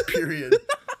 Mark. Period.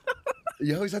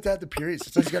 You always have to add the period.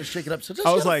 Sometimes you gotta shake it up. Sometimes I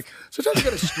you was gotta- like- sometimes you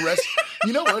gotta stress.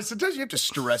 You know what? Sometimes you have to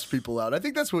stress people out. I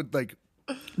think that's what like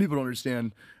people don't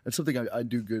understand. It's something I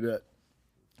do good at.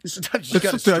 Sometimes you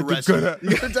gotta something I do stress. good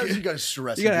at. Sometimes you gotta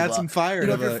stress. You gotta people add some out. fire You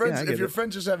know, to if your the- friends, yeah, I get if your it.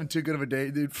 friends just having too good of a day,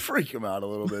 dude, freak them out a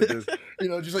little bit. Just, you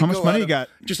know, just like How much go money at you 'em. got?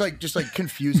 Just like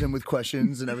confuse him with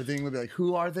questions and everything. We'll be like,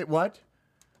 who are they? What?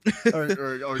 Or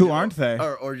Who aren't they?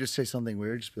 Or just say something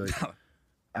weird. Just be like,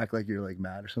 act like you're like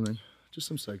mad or something. Just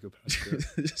some psychopath shit.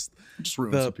 Just Just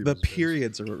ruin the some people's days.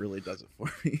 periods are what really does it for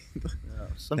me.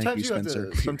 Sometimes you, you have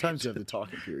Spencer. to. Sometimes you have to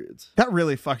talk in periods. That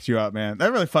really fucked you up, man.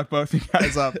 That really fucked both you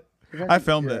guys up. I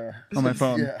filmed it on my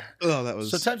phone. Yeah. Oh, that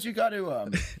was. Sometimes you got to.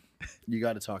 You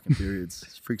got to talk in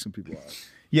periods. Freak some people out.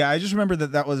 Yeah, I just remember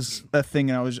that was a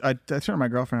thing, and I turned to my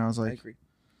girlfriend. And I was I like, agree.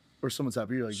 Or someone's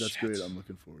happy. You're like, that's great. I'm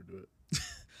looking forward to it.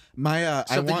 My I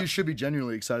Something want you should be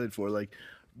genuinely excited for. Like,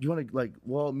 you want to like,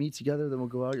 well, meet together, then we'll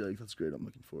go out. You're like, that's great. I'm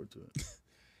looking forward to it.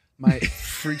 my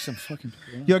Freak some fucking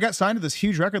people out. yo, I got signed to this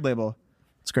huge record label.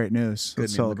 It's great news. Good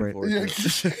Let's man, looking celebrate. forward Yeah,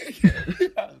 to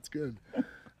it. that's good.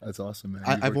 That's awesome, man.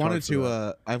 I've You've worked wanted hard for to.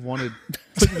 that. I've wanted.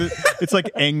 It's like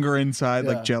anger inside,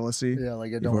 Yeah. like jealousy. Yeah,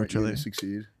 like I You've don't want worked you really- to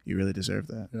succeed. You really deserve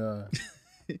that.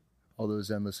 Yeah. All those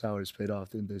endless hours paid off,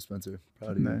 didn't they, Spencer?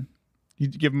 Proud of you. Man. You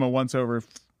give him a once over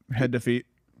head to feet.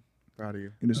 Proud of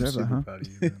you. You deserve that, huh? Proud of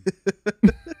you,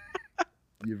 man.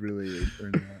 You really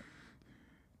earned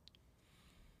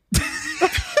that.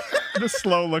 The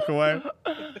slow look away.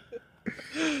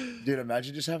 Dude,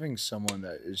 imagine just having someone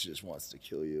that just wants to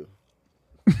kill you.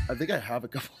 I think I have a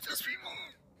couple of those people.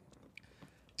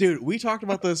 Dude, we talked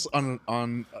about this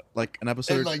on like an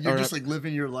episode. And like you're or just like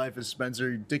living your life as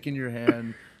Spencer, dick in your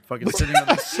hand, fucking sitting on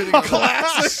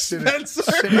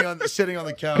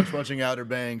the couch watching Outer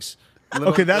Banks.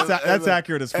 Okay, that's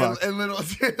accurate as fuck. And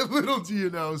little do you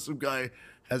know, some guy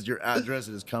has your address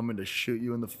and is coming to shoot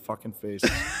you in the fucking face.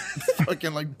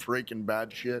 Fucking like Breaking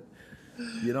Bad shit.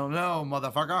 You don't know,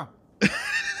 motherfucker.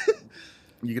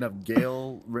 You can have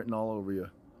Gale written all over you.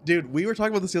 Dude, we were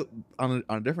talking about this on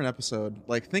a different episode.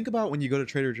 Like, think about when you go to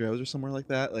Trader Joe's or somewhere like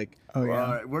that. Like, Oh yeah.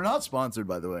 All right, we're not sponsored,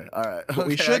 by the way. All right, But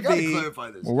we Okay, should I gotta be.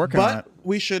 clarify this. We're working on but it.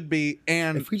 we should be.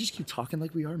 And If we just keep talking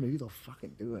like we are, maybe they'll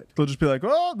fucking do it. They'll just be like,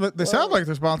 "Oh, but they sound like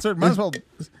they're sponsored. Might as well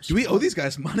do we owe these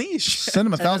guys money? Shit.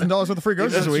 send them $1,000 worth of free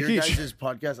groceries a If week it's your each." guys'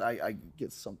 podcast, I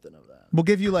get something of that. We'll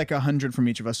give you like 100 from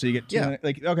each of us, so you get 200,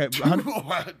 like okay,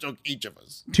 100, Each of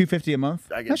us. $250 a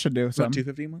month. I get- That should do What, something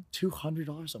 $250 a month?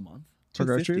 $200 a month. for $250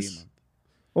 groceries. a month.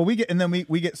 Well, we get and then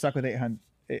we get stuck with 800.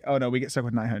 Oh no, we get stuck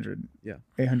with 900. Yeah.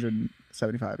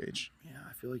 875 each. Yeah,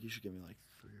 I feel like you should give me like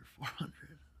 300 or 400.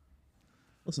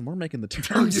 Listen, we're making the Don't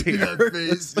terms give me here. that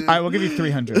face, dude. All right, we'll give you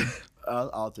 300.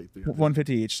 I'll take 300.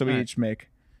 150 each, so we All right. each make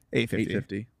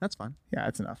 850. $850. That's fine. Yeah,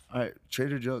 that's enough. All right,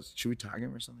 Trader Joe's. Should we tag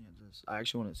him or something on this? I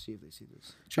actually want to see if they see this.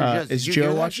 Is Trader did you hear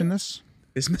Joe that watching shit? this?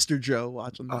 Is Mr. Joe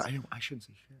watching Oh, this? I shouldn't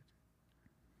say shit.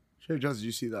 Trader Joe's, did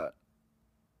you see that?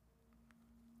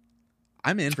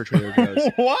 I'm in for Trader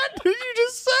Joe's. What did you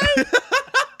just say?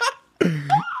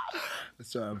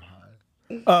 So I'm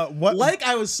high. What? Like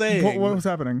I was saying, What was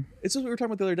happening? it's what we were talking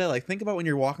about the other day. Like, think about when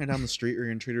you're walking down the street or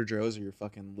you're in Trader Joe's or you're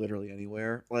fucking literally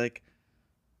anywhere. Like,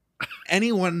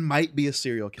 anyone might be a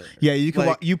serial killer. Yeah, you can.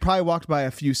 Like, You probably walked by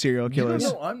a few serial killers.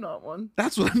 No, I'm not one.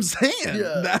 That's what I'm saying.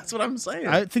 Yeah. That's what I'm saying.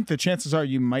 I think the chances are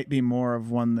you might be more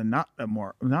of one than not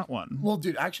one. Well,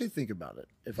 dude, actually think about it.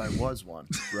 If I was one,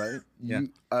 right? Yeah.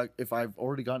 If I've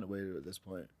already gotten away with it at this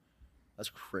point, that's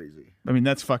crazy. I mean,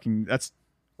 that's fucking. That's.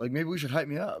 Like, maybe we should hype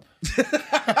me up.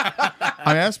 I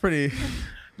mean, that's pretty.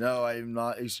 No, I am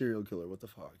not a serial killer. What the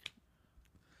fuck?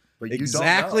 But you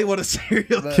exactly don't know. what a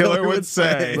serial But- killer Killer would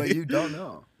say. But you don't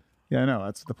know. Yeah, I know.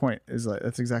 That's the point. Is like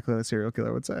that's exactly what a serial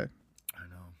killer would say. I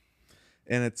know.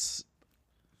 And it's,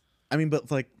 I mean, but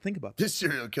like, think about this. This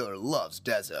serial killer loves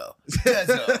Dezo.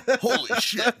 Dezo. Holy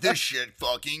shit, this shit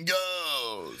fucking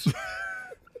goes.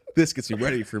 This gets me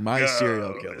ready for my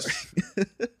serial killer.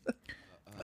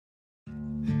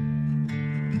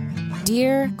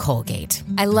 Dear Colgate,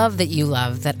 I love that you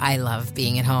love that I love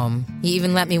being at home. You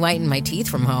even let me whiten my teeth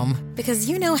from home. Because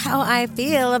you know how I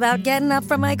feel about getting up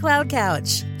from my cloud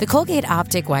couch. The Colgate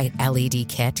Optic White LED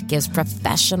Kit gives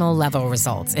professional-level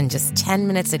results in just 10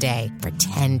 minutes a day for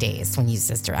 10 days when used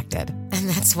as directed. And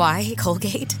that's why,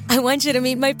 Colgate, I want you to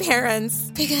meet my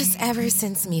parents. Because ever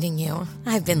since meeting you,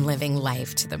 I've been living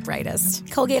life to the brightest.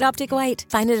 Colgate Optic White.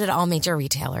 Find it at all major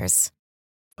retailers.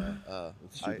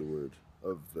 Let's do the word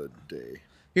of the day.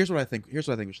 Here's what I think. Here's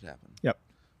what I think should happen. Yep.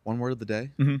 One word of the day.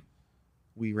 Mhm.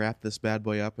 We wrap this bad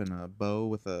boy up in a bow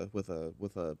with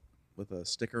a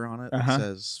sticker on it Uh-huh. that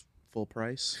says full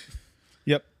price,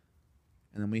 Yep.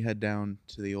 and then we head down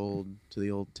to the old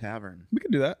tavern. We can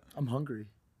do that. I'm hungry.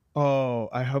 Oh,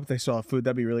 I hope they still have food.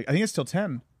 That'd be really. I think it's till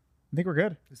 10. I think we're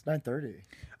good. It's 9:30.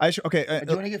 Okay. Do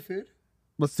you want to get food?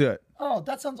 Let's do it. Oh,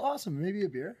 that sounds awesome. Maybe a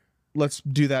beer. Let's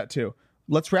do that too.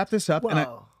 Let's wrap this up.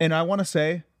 Wow. And I want to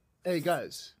say Hey,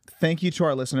 guys. thank you to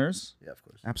our listeners. Yeah, of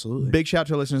course. Absolutely. Big shout out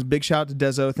to our listeners. Big shout out to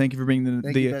Dezo. Thank you for being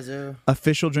Thank the you, Bezu.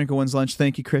 official Drink of Wins lunch.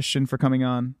 Thank you, Christian, for coming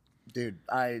on. Dude,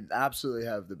 I absolutely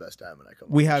have the best time when I come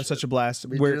We on have this such shit. a blast.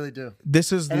 We We're- really do.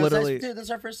 This is And literally. dude, this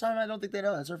is our first time. I don't think they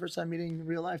know. It's our first time meeting in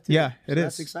real life, too. Yeah, it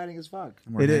That's is. exciting as fuck.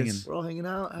 And we're It hanging. is. We're all hanging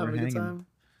out, having a hanging. good time.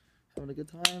 Having a good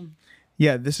time.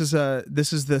 Yeah, this is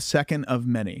the second of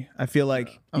many. I feel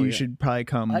like you yeah. should probably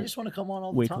come I just want to come on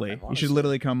all the weekly. time. You honestly. should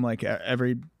literally come like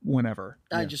every whenever.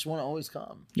 I just want to always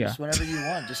come. Yeah. Just whenever you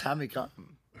want. Just have me come.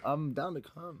 I'm down to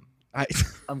come.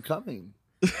 I'm coming.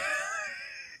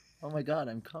 Oh my God,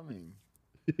 I'm coming.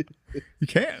 You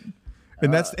can,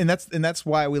 and that's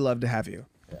why we love to have you.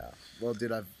 Yeah. Well,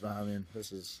 dude, I mean,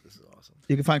 this is awesome.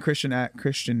 You can find Christian at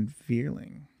Christian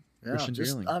Veerling. Yeah, Christian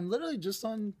Deerling. I'm literally just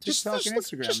on TikTok and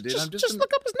Instagram, dude. I'm just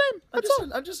look up his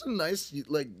name. I'm just a nice,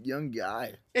 like, young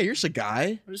guy. Yeah, you're just a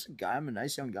guy. I'm just a guy. I'm a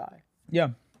nice young guy. Yeah,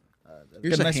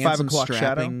 You're Got a just nice a 5 handsome, o'clock shadow.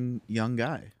 strapping young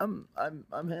guy. I'm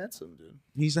handsome, dude.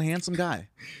 He's a handsome guy.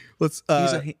 Let's.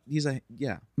 He's a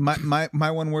yeah.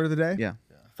 My one word of the day. Yeah.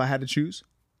 If I had to choose.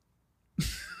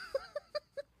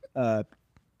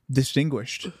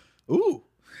 Distinguished. Ooh,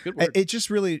 good word. It just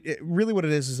really what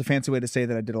it is a fancy way to say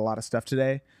that I did a lot of stuff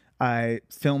today. I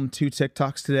filmed 2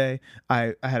 TikToks today.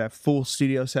 I had a full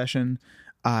studio session.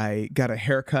 I got a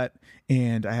haircut,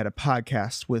 and I had a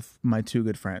podcast with my 2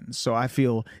 good friends. So I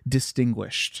feel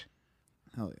distinguished.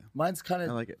 Hell yeah. Mine's kind of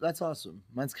I like it. That's awesome.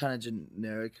 Mine's kind of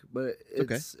generic, but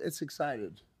it's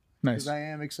excited. Nice. Because I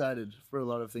am excited for a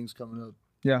lot of things coming up.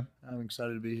 Yeah. I'm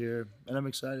excited to be here, and I'm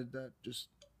excited that just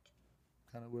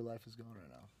kind of where life is going right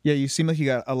now. Yeah, you seem like you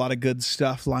got a lot of good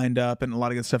stuff lined up and a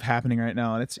lot of good stuff happening right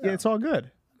now, and it's all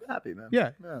good. I'm happy, man.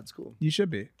 Yeah. Yeah, it's cool. You should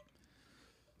be.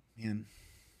 Man,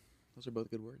 those are both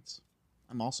good words.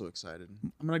 I'm also excited.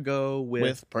 I'm gonna go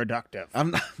with. productive.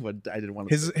 I'm not. What I didn't want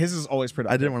to. His is always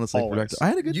productive. I didn't want to say Always. productive. I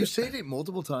had a good. You said it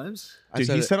multiple times. Dude,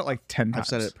 he said it like 10 times. I've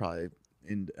said it probably.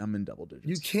 I'm in double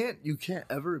digits. You can't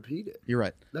ever repeat it. You're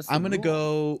right. That's the I'm gonna rule.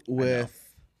 go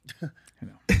with. I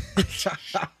know.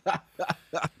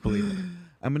 Believe it.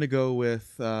 I'm gonna go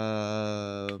with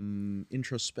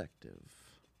introspective.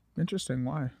 Interesting.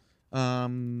 Why?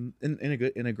 In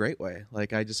a great way.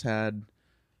 Like I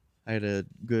had a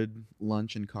good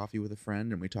lunch and coffee with a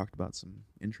friend, and we talked about some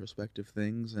introspective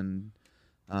things, and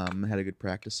had a good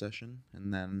practice session.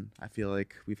 And then I feel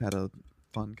like we've had a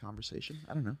fun conversation.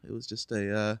 I don't know. It was just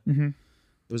it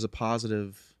was a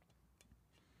positive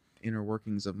inner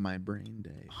workings of my brain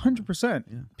day. 100%.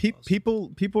 Yeah.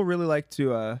 People really like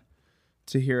to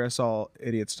hear us all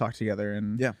idiots talk together,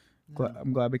 and Yeah.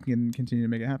 I'm glad we can continue to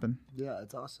make it happen. Yeah,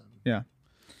 it's awesome. Yeah,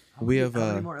 We have How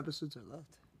many more episodes are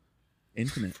left?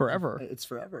 infinite. forever. It's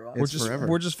forever. It's forever.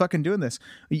 We're just fucking doing this.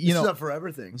 You This know, is a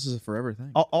forever thing. This is a forever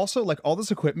thing. also like all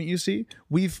this equipment you see,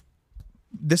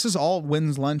 this is all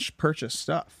Wins Lunch purchase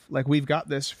stuff. Like we've got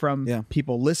this from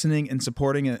people listening and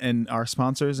supporting and our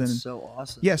sponsors, and So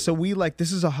awesome. yeah, so we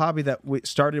this is a hobby that we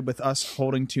started with us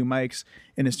holding 2 mics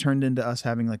and has turned into us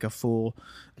having like a full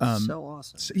It's so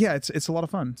awesome. yeah, it's a lot of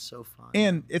fun. It's so fun.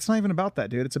 And it's not even about that,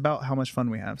 dude. It's about how much fun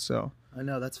we have. So I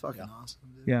know that's fucking awesome,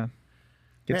 dude. yeah,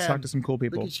 get to Man, talk to some cool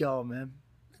people. Look at y'all, man.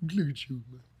 Look at you,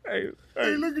 man. Hey,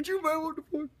 Look at you, man. What the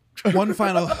fuck? one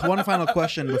final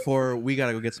question before we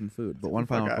gotta go get some food. But one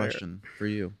final outta here. question for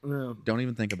you. Yeah, Don't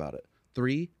even think about it.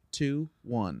 3, 2,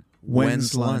 1.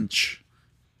 When's lunch?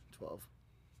 12.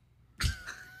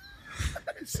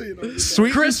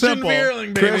 Sweet Christian and simple.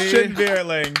 Bierling, baby. Christian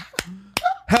Bierling.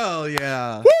 Hell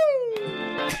yeah.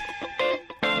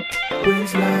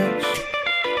 When's lunch?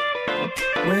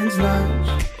 When's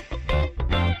lunch?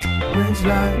 When's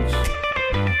lunch?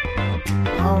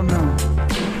 I don't know.